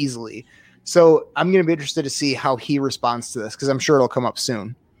very easily. So I'm going to be interested to see how he responds to this, because I'm sure it'll come up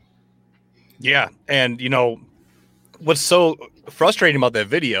soon. Yeah. And, what's so frustrating about that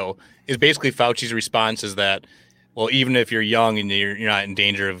video is basically Fauci's response is that well, even if you're young and you're not in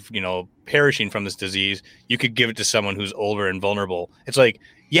danger of, perishing from this disease, you could give it to someone who's older and vulnerable. It's like,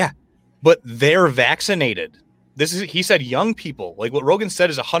 yeah, but they're vaccinated. He said young people. Like what Rogan said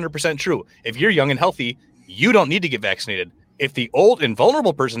is 100% true. If you're young and healthy, you don't need to get vaccinated. If the old and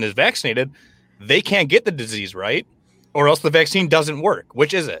vulnerable person is vaccinated, they can't get the disease, right? Or else the vaccine doesn't work.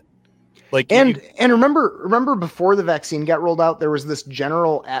 Which is it? Like, and remember before the vaccine got rolled out, there was this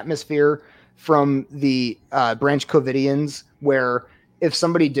general atmosphere from the branch Covidians where if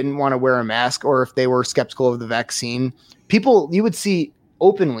somebody didn't want to wear a mask or if they were skeptical of the vaccine, you would see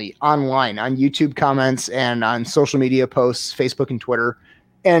openly online on YouTube comments and on social media posts, Facebook and Twitter.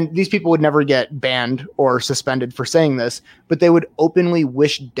 And these people would never get banned or suspended for saying this, but they would openly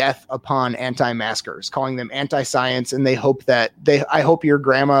wish death upon anti-maskers, calling them anti-science. And they hope I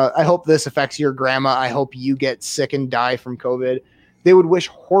hope this affects your grandma. I hope you get sick and die from COVID. They would wish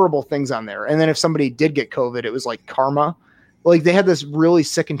horrible things on there. And then if somebody did get COVID, it was like karma. Like they had this really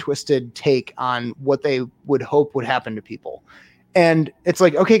sick and twisted take on what they would hope would happen to people. And it's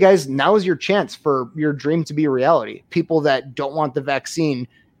like, okay, guys, now is your chance for your dream to be a reality. People that don't want the vaccine,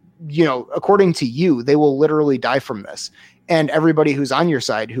 according to you, they will literally die from this. And everybody who's on your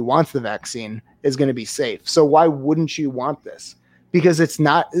side who wants the vaccine is going to be safe. So why wouldn't you want this? Because it's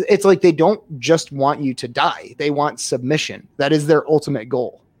like they don't just want you to die. They want submission. That is their ultimate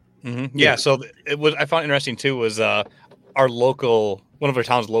goal. Mm-hmm. Yeah. So I found interesting too, was one of our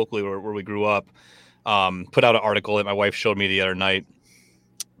towns locally where we grew up, put out an article that my wife showed me the other night,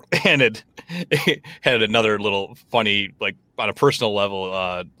 and it had another little funny, like on a personal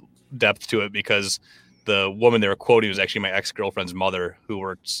level, depth to it, because the woman they were quoting was actually my ex-girlfriend's mother, who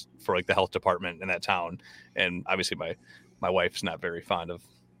works for like the health department in that town. And obviously my wife's not very fond of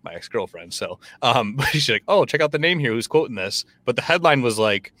my ex-girlfriend. So, but she's like, oh, check out the name here. Who's quoting this? But the headline was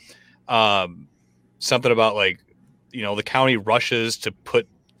like, something about like, the county rushes to put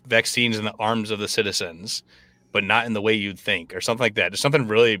vaccines in the arms of the citizens, but not in the way you'd think, or something like that. Just something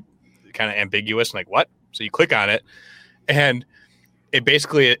really kind of ambiguous. Like, what? So you click on it, and it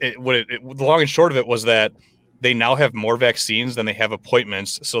basically, the long and short of it was that they now have more vaccines than they have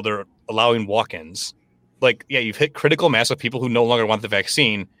appointments. So they're allowing walk-ins. Like, yeah, you've hit critical mass of people who no longer want the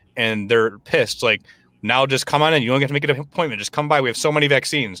vaccine, and they're pissed. Like, now just come on in. You don't have to make an appointment. Just come by. We have so many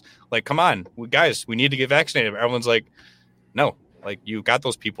vaccines. Like, come on, guys, we need to get vaccinated. Everyone's like, no, like you got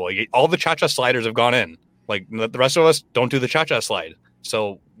those people. Like, all the cha-cha sliders have gone in. Like the rest of us don't do the cha-cha slide.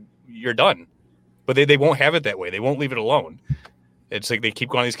 So you're done. But they won't have it that way. They won't leave it alone. It's like they keep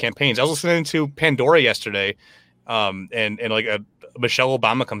going on these campaigns. I was listening to Pandora yesterday, and like Michelle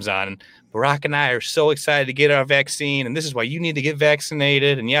Obama comes on, and Barack and I are so excited to get our vaccine, and this is why you need to get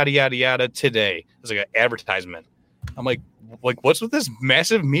vaccinated, and yada yada yada. Today, it's like an advertisement. I'm like what's with this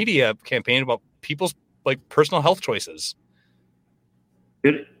massive media campaign about people's like personal health choices?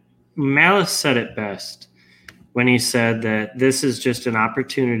 Malice said it best when he said that this is just an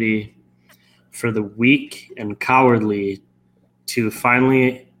opportunity for the weak and cowardly to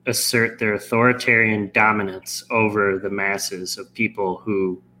finally assert their authoritarian dominance over the masses of people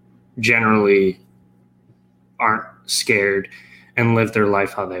who generally aren't scared and live their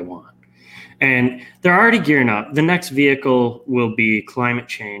life how they want. And they're already gearing up. The next vehicle will be climate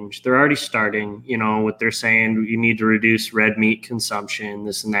change. They're already starting, what they're saying, you need to reduce red meat consumption,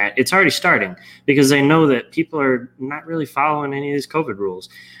 this and that. It's already starting because they know that people are not really following any of these COVID rules.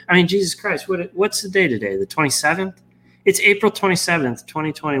 I mean, Jesus Christ, what's the day today? The 27th? It's April 27th,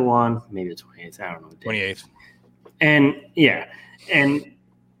 2021, maybe the 28th. I don't know. 28th. And yeah. And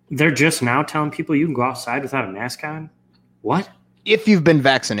they're just now telling people you can go outside without a mask on. What? If you've been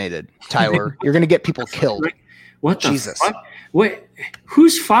vaccinated, Tyler, you're going to get people killed. What the Jesus? Fuck? Wait,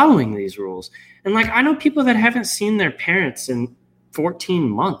 who's following these rules? And like, I know people that haven't seen their parents in 14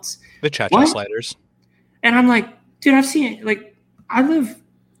 months. The cha-cha sliders. And I'm like, dude, I've seen like, I live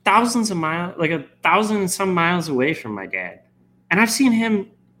thousands of miles, like 1,000 and some miles away from my dad. And I've seen him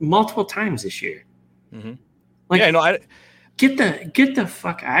multiple times this year. Mm-hmm. Like, yeah, no, get the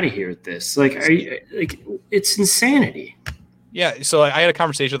fuck out of here with this. Like, are you like, it's insanity. Yeah, so I had a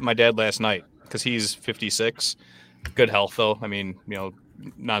conversation with my dad last night because he's 56, good health though. I mean,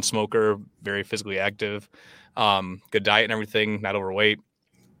 non-smoker, very physically active, good diet and everything, not overweight.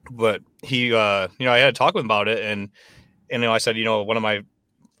 But he, I had a talk with him about it, and I said, one of my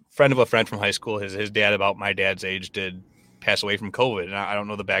friend of a friend from high school, his dad about my dad's age did pass away from COVID, and I don't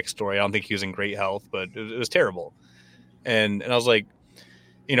know the backstory. I don't think he was in great health, but it was terrible. And I was like,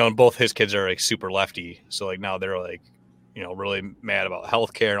 and both his kids are like super lefty, so like now they're like, really mad about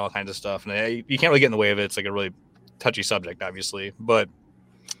healthcare and all kinds of stuff. And you can't really get in the way of it. It's like a really touchy subject, obviously. But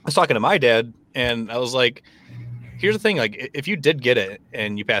I was talking to my dad, and I was like, here's the thing, like if you did get it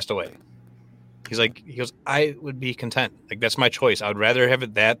and you passed away, he goes, I would be content. Like that's my choice. I would rather have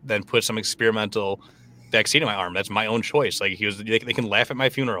it that than put some experimental vaccine in my arm. That's my own choice. Like they can laugh at my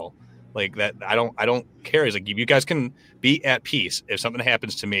funeral. Like that, I don't care. He's like, you guys can be at peace. If something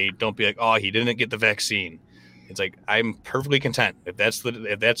happens to me, don't be like, oh, he didn't get the vaccine. It's like, I'm perfectly content. If that's what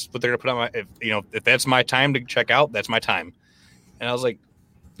they're gonna put on my, if that's my time to check out, that's my time. And I was like,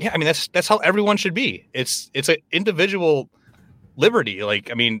 yeah, I mean, that's how everyone should be. It's an individual liberty.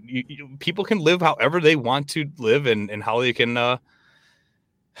 Like, I mean, people can live however they want to live and how they can,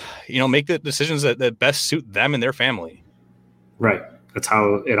 make the decisions that best suit them and their family. Right. That's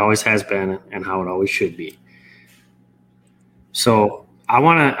how it always has been and how it always should be. So I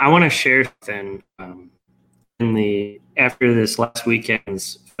want to share then after this last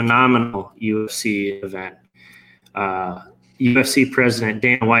weekend's phenomenal UFC event, UFC president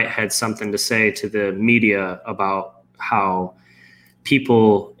Dana White had something to say to the media about how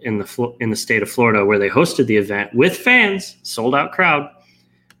people in the state of Florida, where they hosted the event with fans, sold out crowd,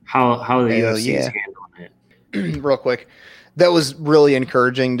 how the UFC is handling it. Real quick, that was really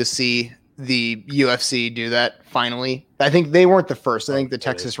encouraging to see the UFC do that finally. I think they weren't the first. I think the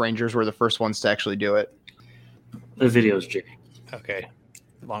Texas Rangers were the first ones to actually do it. The video's jigging. Okay.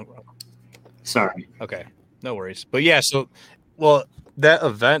 Long. Sorry. Okay. No worries. But yeah, that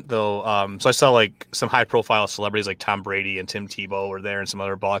event though, so I saw like some high profile celebrities like Tom Brady and Tim Tebow were there and some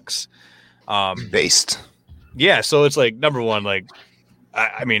other Bucks. Based. Yeah, so it's like number one, like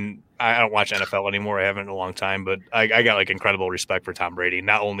I mean, I don't watch NFL anymore. I haven't in a long time, but I got like incredible respect for Tom Brady,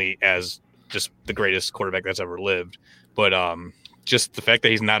 not only as just the greatest quarterback that's ever lived, but just the fact that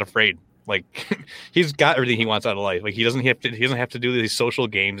he's not afraid. Like he's got everything he wants out of life. Like he doesn't have to do these social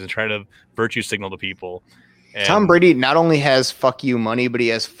games and try to virtue signal to people. And Tom Brady not only has fuck you money, but he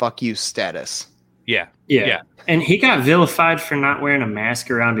has fuck you status. Yeah. And he got vilified for not wearing a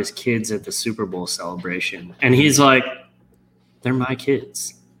mask around his kids at the Super Bowl celebration. And he's like, they're my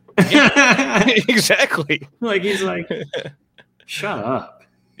kids. Yeah, exactly. Like he's like, shut up.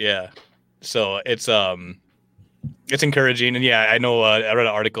 Yeah. So it's encouraging. And yeah, I know I read an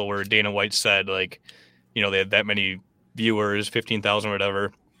article where Dana White said like, they had that many viewers, 15,000 or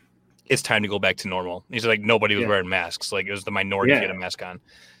whatever. It's time to go back to normal. He's like, nobody was wearing masks. Like it was the minority who had a mask on.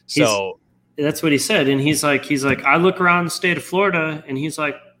 So that's what he said. And he's like, I look around the state of Florida and he's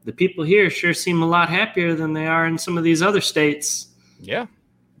like, the people here sure seem a lot happier than they are in some of these other states. Yeah.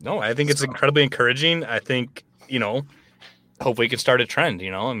 No, I think it's incredibly encouraging. I think, hopefully we can start a trend,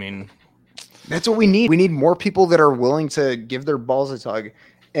 I mean, that's what we need. We need more people that are willing to give their balls a tug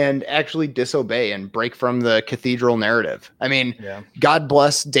and actually disobey and break from the cathedral narrative. I mean, God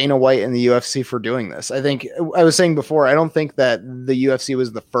bless Dana White and the UFC for doing this. I think I was saying before, I don't think that the UFC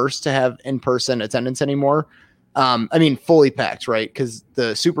was the first to have in-person attendance anymore. I mean, fully packed, right? Because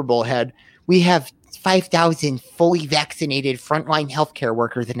the Super Bowl we have 5,000 fully vaccinated frontline healthcare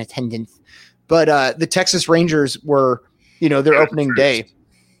workers in attendance. But the Texas Rangers were, their opening day.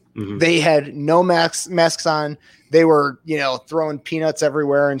 Mm-hmm. They had no masks on. They were, throwing peanuts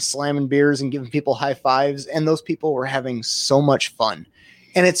everywhere and slamming beers and giving people high fives. And those people were having so much fun.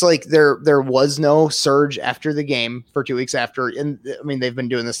 And it's like there was no surge after the game for 2 weeks after. And I mean, they've been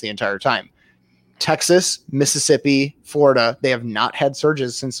doing this the entire time. Texas, Mississippi, Florida, they have not had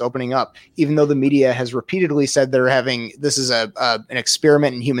surges since opening up, even though the media has repeatedly said this is an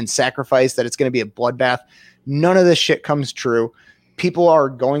experiment in human sacrifice, that it's going to be a bloodbath. None of this shit comes true. People are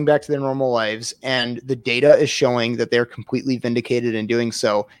going back to their normal lives, and the data is showing that they're completely vindicated in doing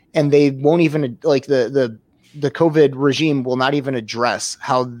so. And they won't even, like, the COVID regime will not even address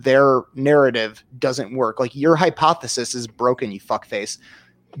how their narrative doesn't work. Like, your hypothesis is broken, you fuckface.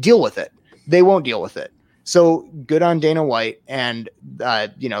 Deal with it. They won't deal with it. So good on Dana White and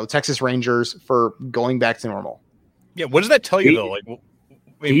Texas Rangers for going back to normal. Yeah, what does that tell you though? Like,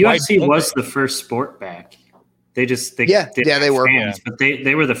 the UFC was the first sport back. They were fans, but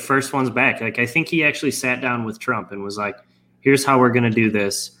they were the first ones back. Like I think he actually sat down with Trump and was like, "Here's how we're going to do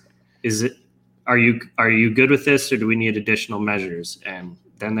this. Are you good with this, or do we need additional measures?" And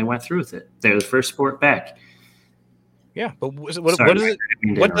then they went through with it. They're the first sport back. Yeah, but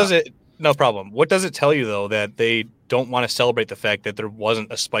what does it? No problem. What does it tell you though that they don't want to celebrate the fact that there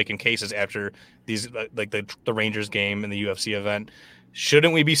wasn't a spike in cases after these, like the Rangers game and the UFC event?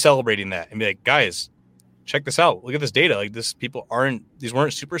 Shouldn't we be celebrating that and be like, guys, check this out. Look at this data. Like these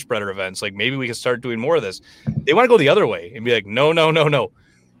weren't super spreader events. Like maybe we can start doing more of this. They want to go the other way and be like, no.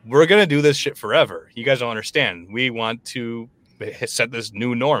 We're going to do this shit forever. You guys don't understand. We want to set this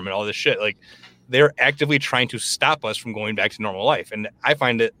new norm and all this shit. Like they're actively trying to stop us from going back to normal life. And I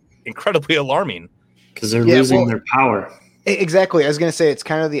find it incredibly alarming. because they're losing well, their power. Exactly. I was going to say it's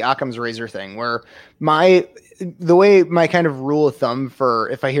kind of the Occam's razor thing where the way my kind of rule of thumb for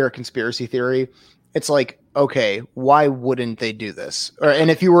if I hear a conspiracy theory, it's like, okay, why wouldn't they do this? And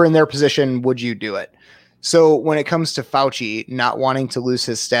if you were in their position, would you do it? So when it comes to Fauci not wanting to lose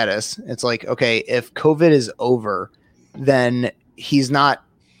his status, it's like, okay, if COVID is over, then he's not,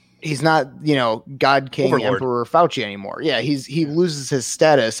 God, King, Overlord. Emperor Fauci anymore. Yeah. He loses his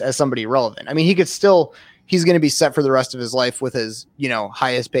status as somebody relevant. I mean, he's going to be set for the rest of his life with his,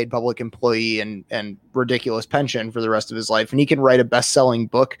 highest paid public employee and ridiculous pension for the rest of his life. And he can write a best-selling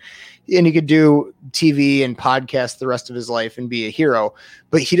book and he could do TV and podcast the rest of his life and be a hero,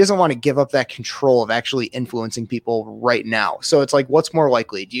 but he doesn't want to give up that control of actually influencing people right now. So it's like, what's more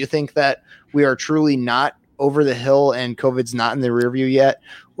likely? Do you think that we are truly not over the hill and COVID's not in the rear view yet?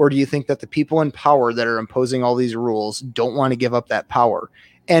 Or do you think that the people in power that are imposing all these rules don't want to give up that power?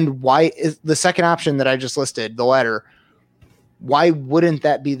 And why is the second option that I just listed, the latter, why wouldn't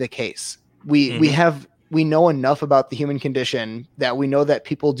that be the case? We know enough about the human condition that we know that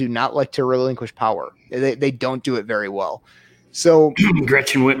people do not like to relinquish power. They don't do it very well. So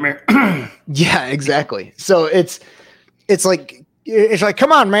Gretchen Whitmer. Yeah, exactly. So it's like,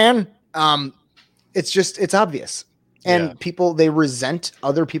 come on, man. It's obvious. And people, they resent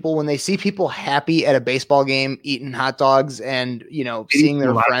other people when they see people happy at a baseball game, eating hot dogs and, seeing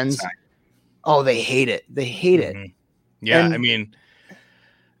their friends. Oh, they hate it. They hate it. Yeah. And, I mean,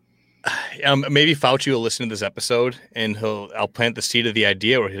 maybe Fauci will listen to this episode and I'll plant the seed of the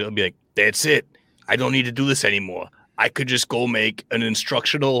idea where he'll be like, that's it. I don't need to do this anymore. I could just go make an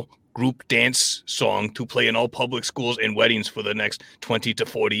instructional group dance song to play in all public schools and weddings for the next 20 to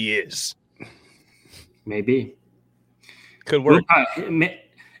 40 years. Maybe. Could work.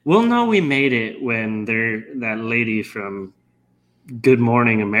 We'll know we made it when that lady from Good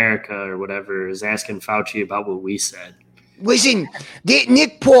Morning America or whatever is asking Fauci about what we said. Listen,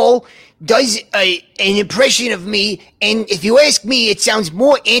 Nick Paul does an impression of me, and if you ask me, it sounds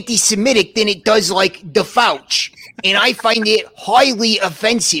more anti-Semitic than it does like the Fauci. And I find it highly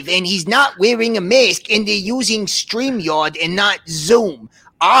offensive, and he's not wearing a mask, and they're using StreamYard and not Zoom.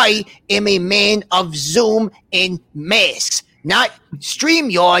 I am a man of Zoom and masks, not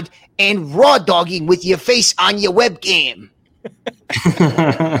StreamYard and raw dogging with your face on your webcam.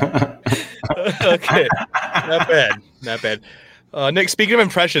 Okay, not bad. Nick, speaking of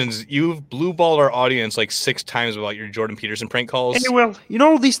impressions, you've blue-balled our audience like 6 times about your Jordan Peterson prank calls. Hey, well,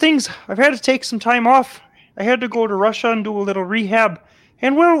 these things, I've had to take some time off. I had to go to Russia and do a little rehab.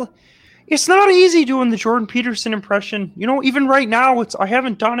 And, well, it's not easy doing the Jordan Peterson impression. Even right now, I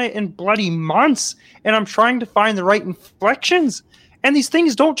haven't done it in bloody months, and I'm trying to find the right inflections. And these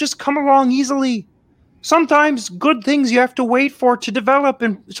things don't just come along easily. Sometimes good things you have to wait for to develop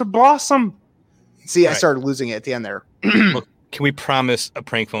and to blossom. See, I started losing it at the end there. Look, can we promise a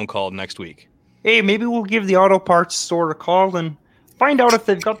prank phone call next week? Hey, maybe we'll give the auto parts store a call and find out if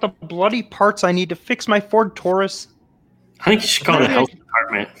they've got the bloody parts I need to fix my Ford Taurus. I think you should call the health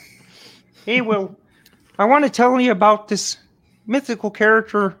department. Hey, Will, I want to tell you about this mythical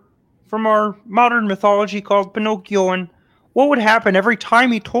character from our modern mythology called Pinocchio and what would happen every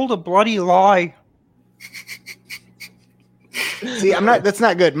time he told a bloody lie. See, that's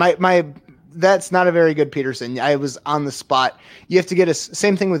not good. That's not a very good Peterson. I was on the spot. You have to get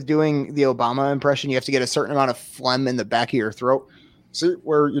same thing with doing the Obama impression. You have to get a certain amount of phlegm in the back of your throat. See,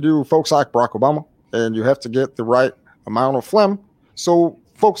 where you do folks like Barack Obama, and you have to get the right amount of phlegm so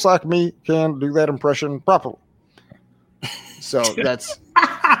folks like me can do that impression properly. So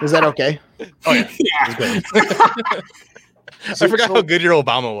is that okay? Oh, yeah. I forgot how good your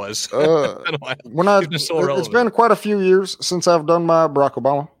Obama was. It's been quite a few years since I've done my Barack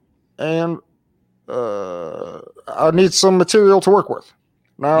Obama, and I need some material to work with.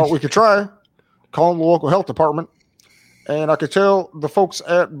 Now, we could try calling the local health department, and I could tell the folks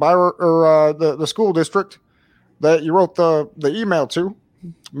at the school district that you wrote the email to.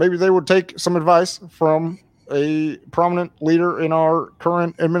 Maybe they would take some advice from a prominent leader in our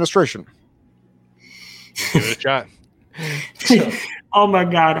current administration. Give it a shot. Oh my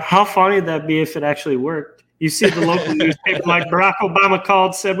God, how funny would that be if it actually worked? You see the local newspaper like Barack Obama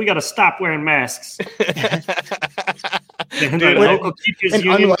called, said we got to stop wearing masks.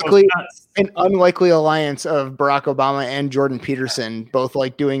 An unlikely alliance of Barack Obama and Jordan Peterson both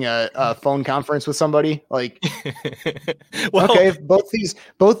like doing a phone conference with somebody. Like, well, okay, if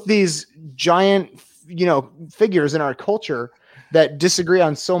both these giant figures in our culture that disagree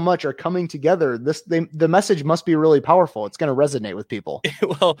on so much are coming together, the message must be really powerful. It's going to resonate with people.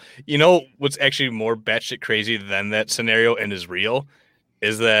 Well, what's actually more batshit crazy than that scenario and is real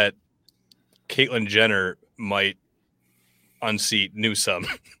is that Caitlyn Jenner might unseat Newsom.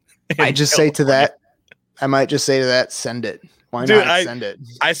 I just say to that, I might just say to that, send it. Why not send it?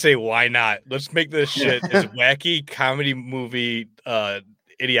 I say, why not? Let's make this shit as wacky comedy movie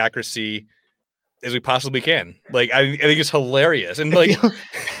idiocracy as we possibly can. Like, I think it's hilarious. And like,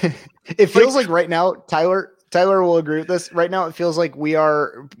 it feels like right now, Tyler will agree with this. Right now, it feels like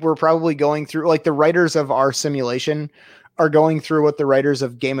we're probably going through, like, the writers of our simulation are going through what the writers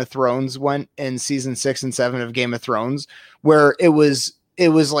of Game of Thrones went in season 6 and 7 of Game of Thrones, where it was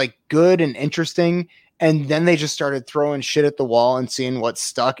like good and interesting. And then they just started throwing shit at the wall and seeing what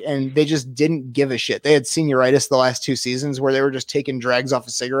stuck. And they just didn't give a shit. They had senioritis the last 2 seasons where they were just taking drags off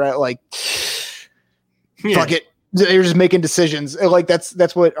a cigarette. Like, fuck it. They're just making decisions. Like,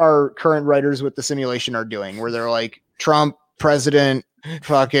 that's what our current writers with the simulation are doing, where they're like, Trump, president,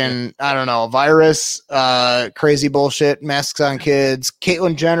 fucking, I don't know, virus, crazy bullshit, masks on kids,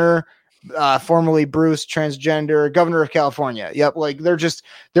 Caitlyn Jenner, formerly Bruce, transgender, governor of California. Yep. Like, they're just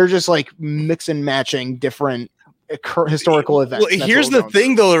like mix and matching different historical events. Well, here's the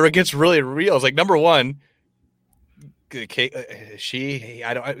thing, though, that it gets really real. It's like, number one, I get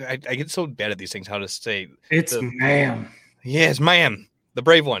so bad at these things. How to say it's ma'am. Yes, ma'am. The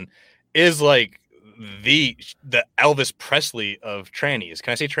brave one is like the Elvis Presley of trannies.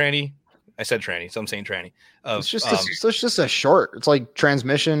 Can I say tranny? I said tranny, so I'm saying tranny. It's just a short. It's like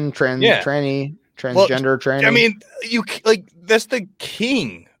transmission, tranny, transgender, tranny. I mean, you like, that's the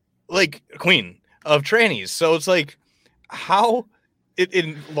king, like queen of trannies. So it's like, how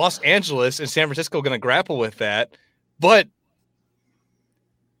in Los Angeles and San Francisco going to grapple with that? But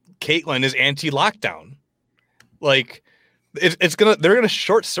Caitlyn is anti-lockdown. Like, they're gonna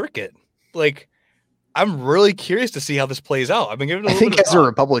short circuit. Like, I'm really curious to see how this plays out. I've been giving it a little bit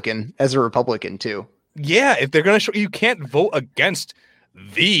as a Republican too. Yeah, if they're gonna you can't vote against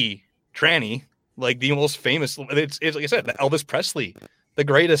the tranny, like the most famous. It's like I said, the Elvis Presley, the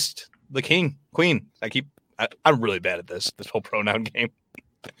greatest, the king, queen. I'm really bad at this whole pronoun game.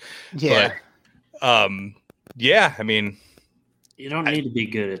 Yeah. But, yeah, I mean, you don't need to be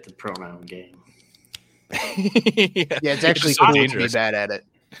good at the pronoun game. Yeah, it's actually cool to be bad at it.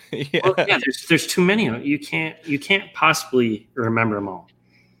 Yeah. Well, yeah, there's too many of them. You can't possibly remember them all.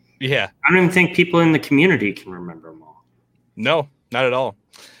 Yeah, I don't even think people in the community can remember them all. No, not at all.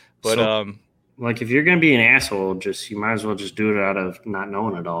 But like, if you're gonna be an asshole, you might as well just do it out of not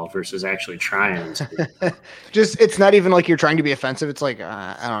knowing it all versus actually trying. It's not even like you're trying to be offensive. It's like,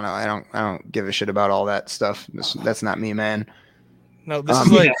 I don't know. I don't give a shit about all that stuff. That's not me, man. No, this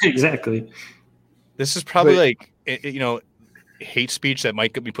is like exactly. This is probably hate speech that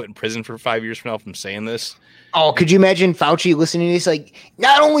might get me put in prison for 5 years from now from saying this. Oh, could you imagine Fauci listening to this? Like,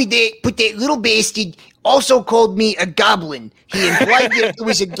 not only that, but that little bastard also called me a goblin. He implied that it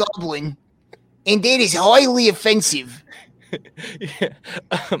was a goblin, and that is highly offensive. Yeah.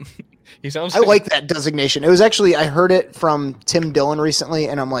 He sounds. I like that designation. It was actually, I heard it from Tim Dillon recently,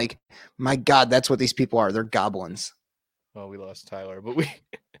 and I'm like, my God, that's what these people are. They're goblins. Oh, we lost Tyler, but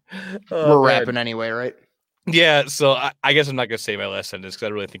we're wrapping anyway, right? Yeah, so I guess I'm not going to say my last sentence because I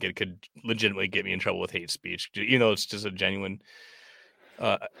really think it could legitimately get me in trouble with hate speech. You know, it's just a genuine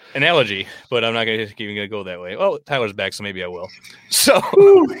analogy, but I'm not even going to go that way. Well, Tyler's back, so maybe I will. So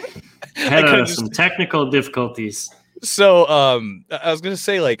had some technical difficulties. So I was going to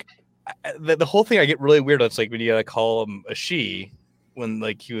say, like, the whole thing I get really weird. It's like when you got to call him a she when,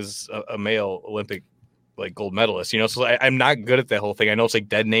 like, he was a male Olympic, like, gold medalist. You know, so I'm not good at that whole thing. I know it's like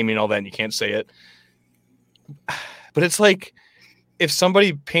dead naming and all that, and you can't say it. But it's like if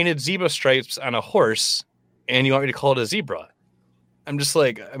somebody painted zebra stripes on a horse and you want me to call it a zebra, I'm just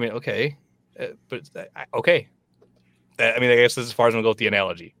like, I mean, okay, but okay. I mean, I guess this is as far as I'm gonna go with the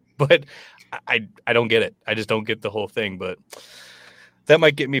analogy, but I don't get it. I just don't get the whole thing. But that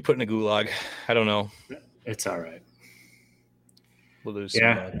might get me put in a gulag. I don't know. It's all right. We'll lose.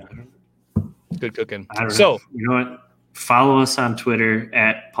 Yeah. Good cooking. I don't know. You know what? Follow us on Twitter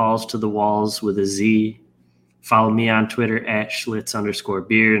at Paul's to the Walls with a Z. Follow me on Twitter at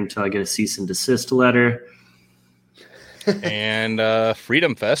Schlitz_beer until I get a cease and desist letter. And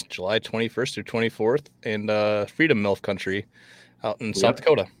Freedom Fest, July 21st through 24th, and Freedom Milk Country out in South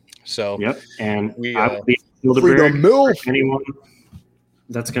Dakota. So, and I will be Freedom Milk. Anyone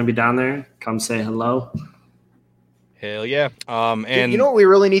that's going to be down there, come say hello. Hell yeah. And you know what we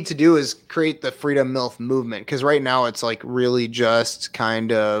really need to do is create the Freedom MILF movement, because right now it's like really just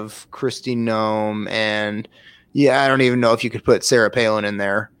kind of Kristi Noem and I don't even know if you could put Sarah Palin in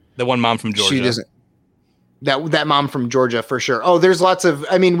there. The one mom from Georgia. She doesn't. That mom from Georgia for sure. Oh, there's lots of.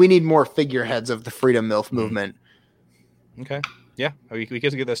 I mean, we need more figureheads of the Freedom MILF movement. Okay. Yeah, we can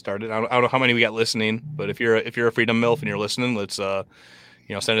get that started. I don't know how many we got listening, but if you're a Freedom MILF and you're listening, let's send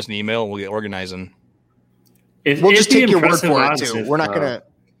us an email and we'll get organizing. We'll just take your word for it too. We're not gonna.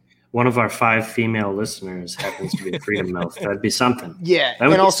 One of our 5 female listeners happens to be a Freedom MILF. That'd be something. Yeah,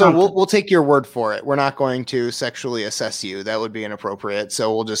 and also we'll take your word for it. We're not going to sexually assess you. That would be inappropriate.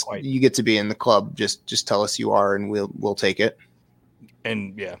 So we'll just you get to be in the club. Just tell us you are, and we'll take it.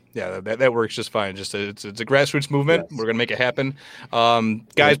 And that works just fine. Just it's a grassroots movement. Yes. We're gonna make it happen.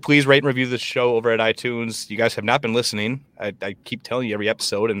 Guys, please rate and review this show over at iTunes. You guys have not been listening. I keep telling you every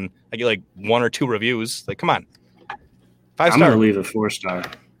episode, and I get like 1 or 2 reviews. Like, come on, 5 stars. I'm gonna leave a 4-star.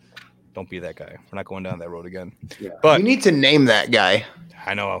 Don't be that guy. We're not going down that road again. Yeah. But you need to name that guy.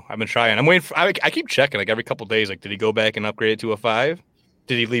 I know. I've been trying. I'm waiting. I keep checking like every couple of days. Like, did he go back and upgrade it to a 5?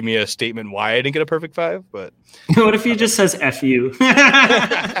 Did he leave me a statement why I didn't get a perfect 5? But what if he just says "F you"?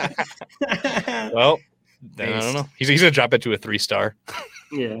 Well, then I don't know. He's gonna drop it to a 3-star.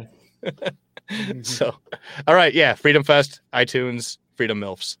 Yeah. So, all right. Yeah. Freedom Fest, iTunes, Freedom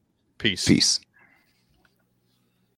MILFs. Peace.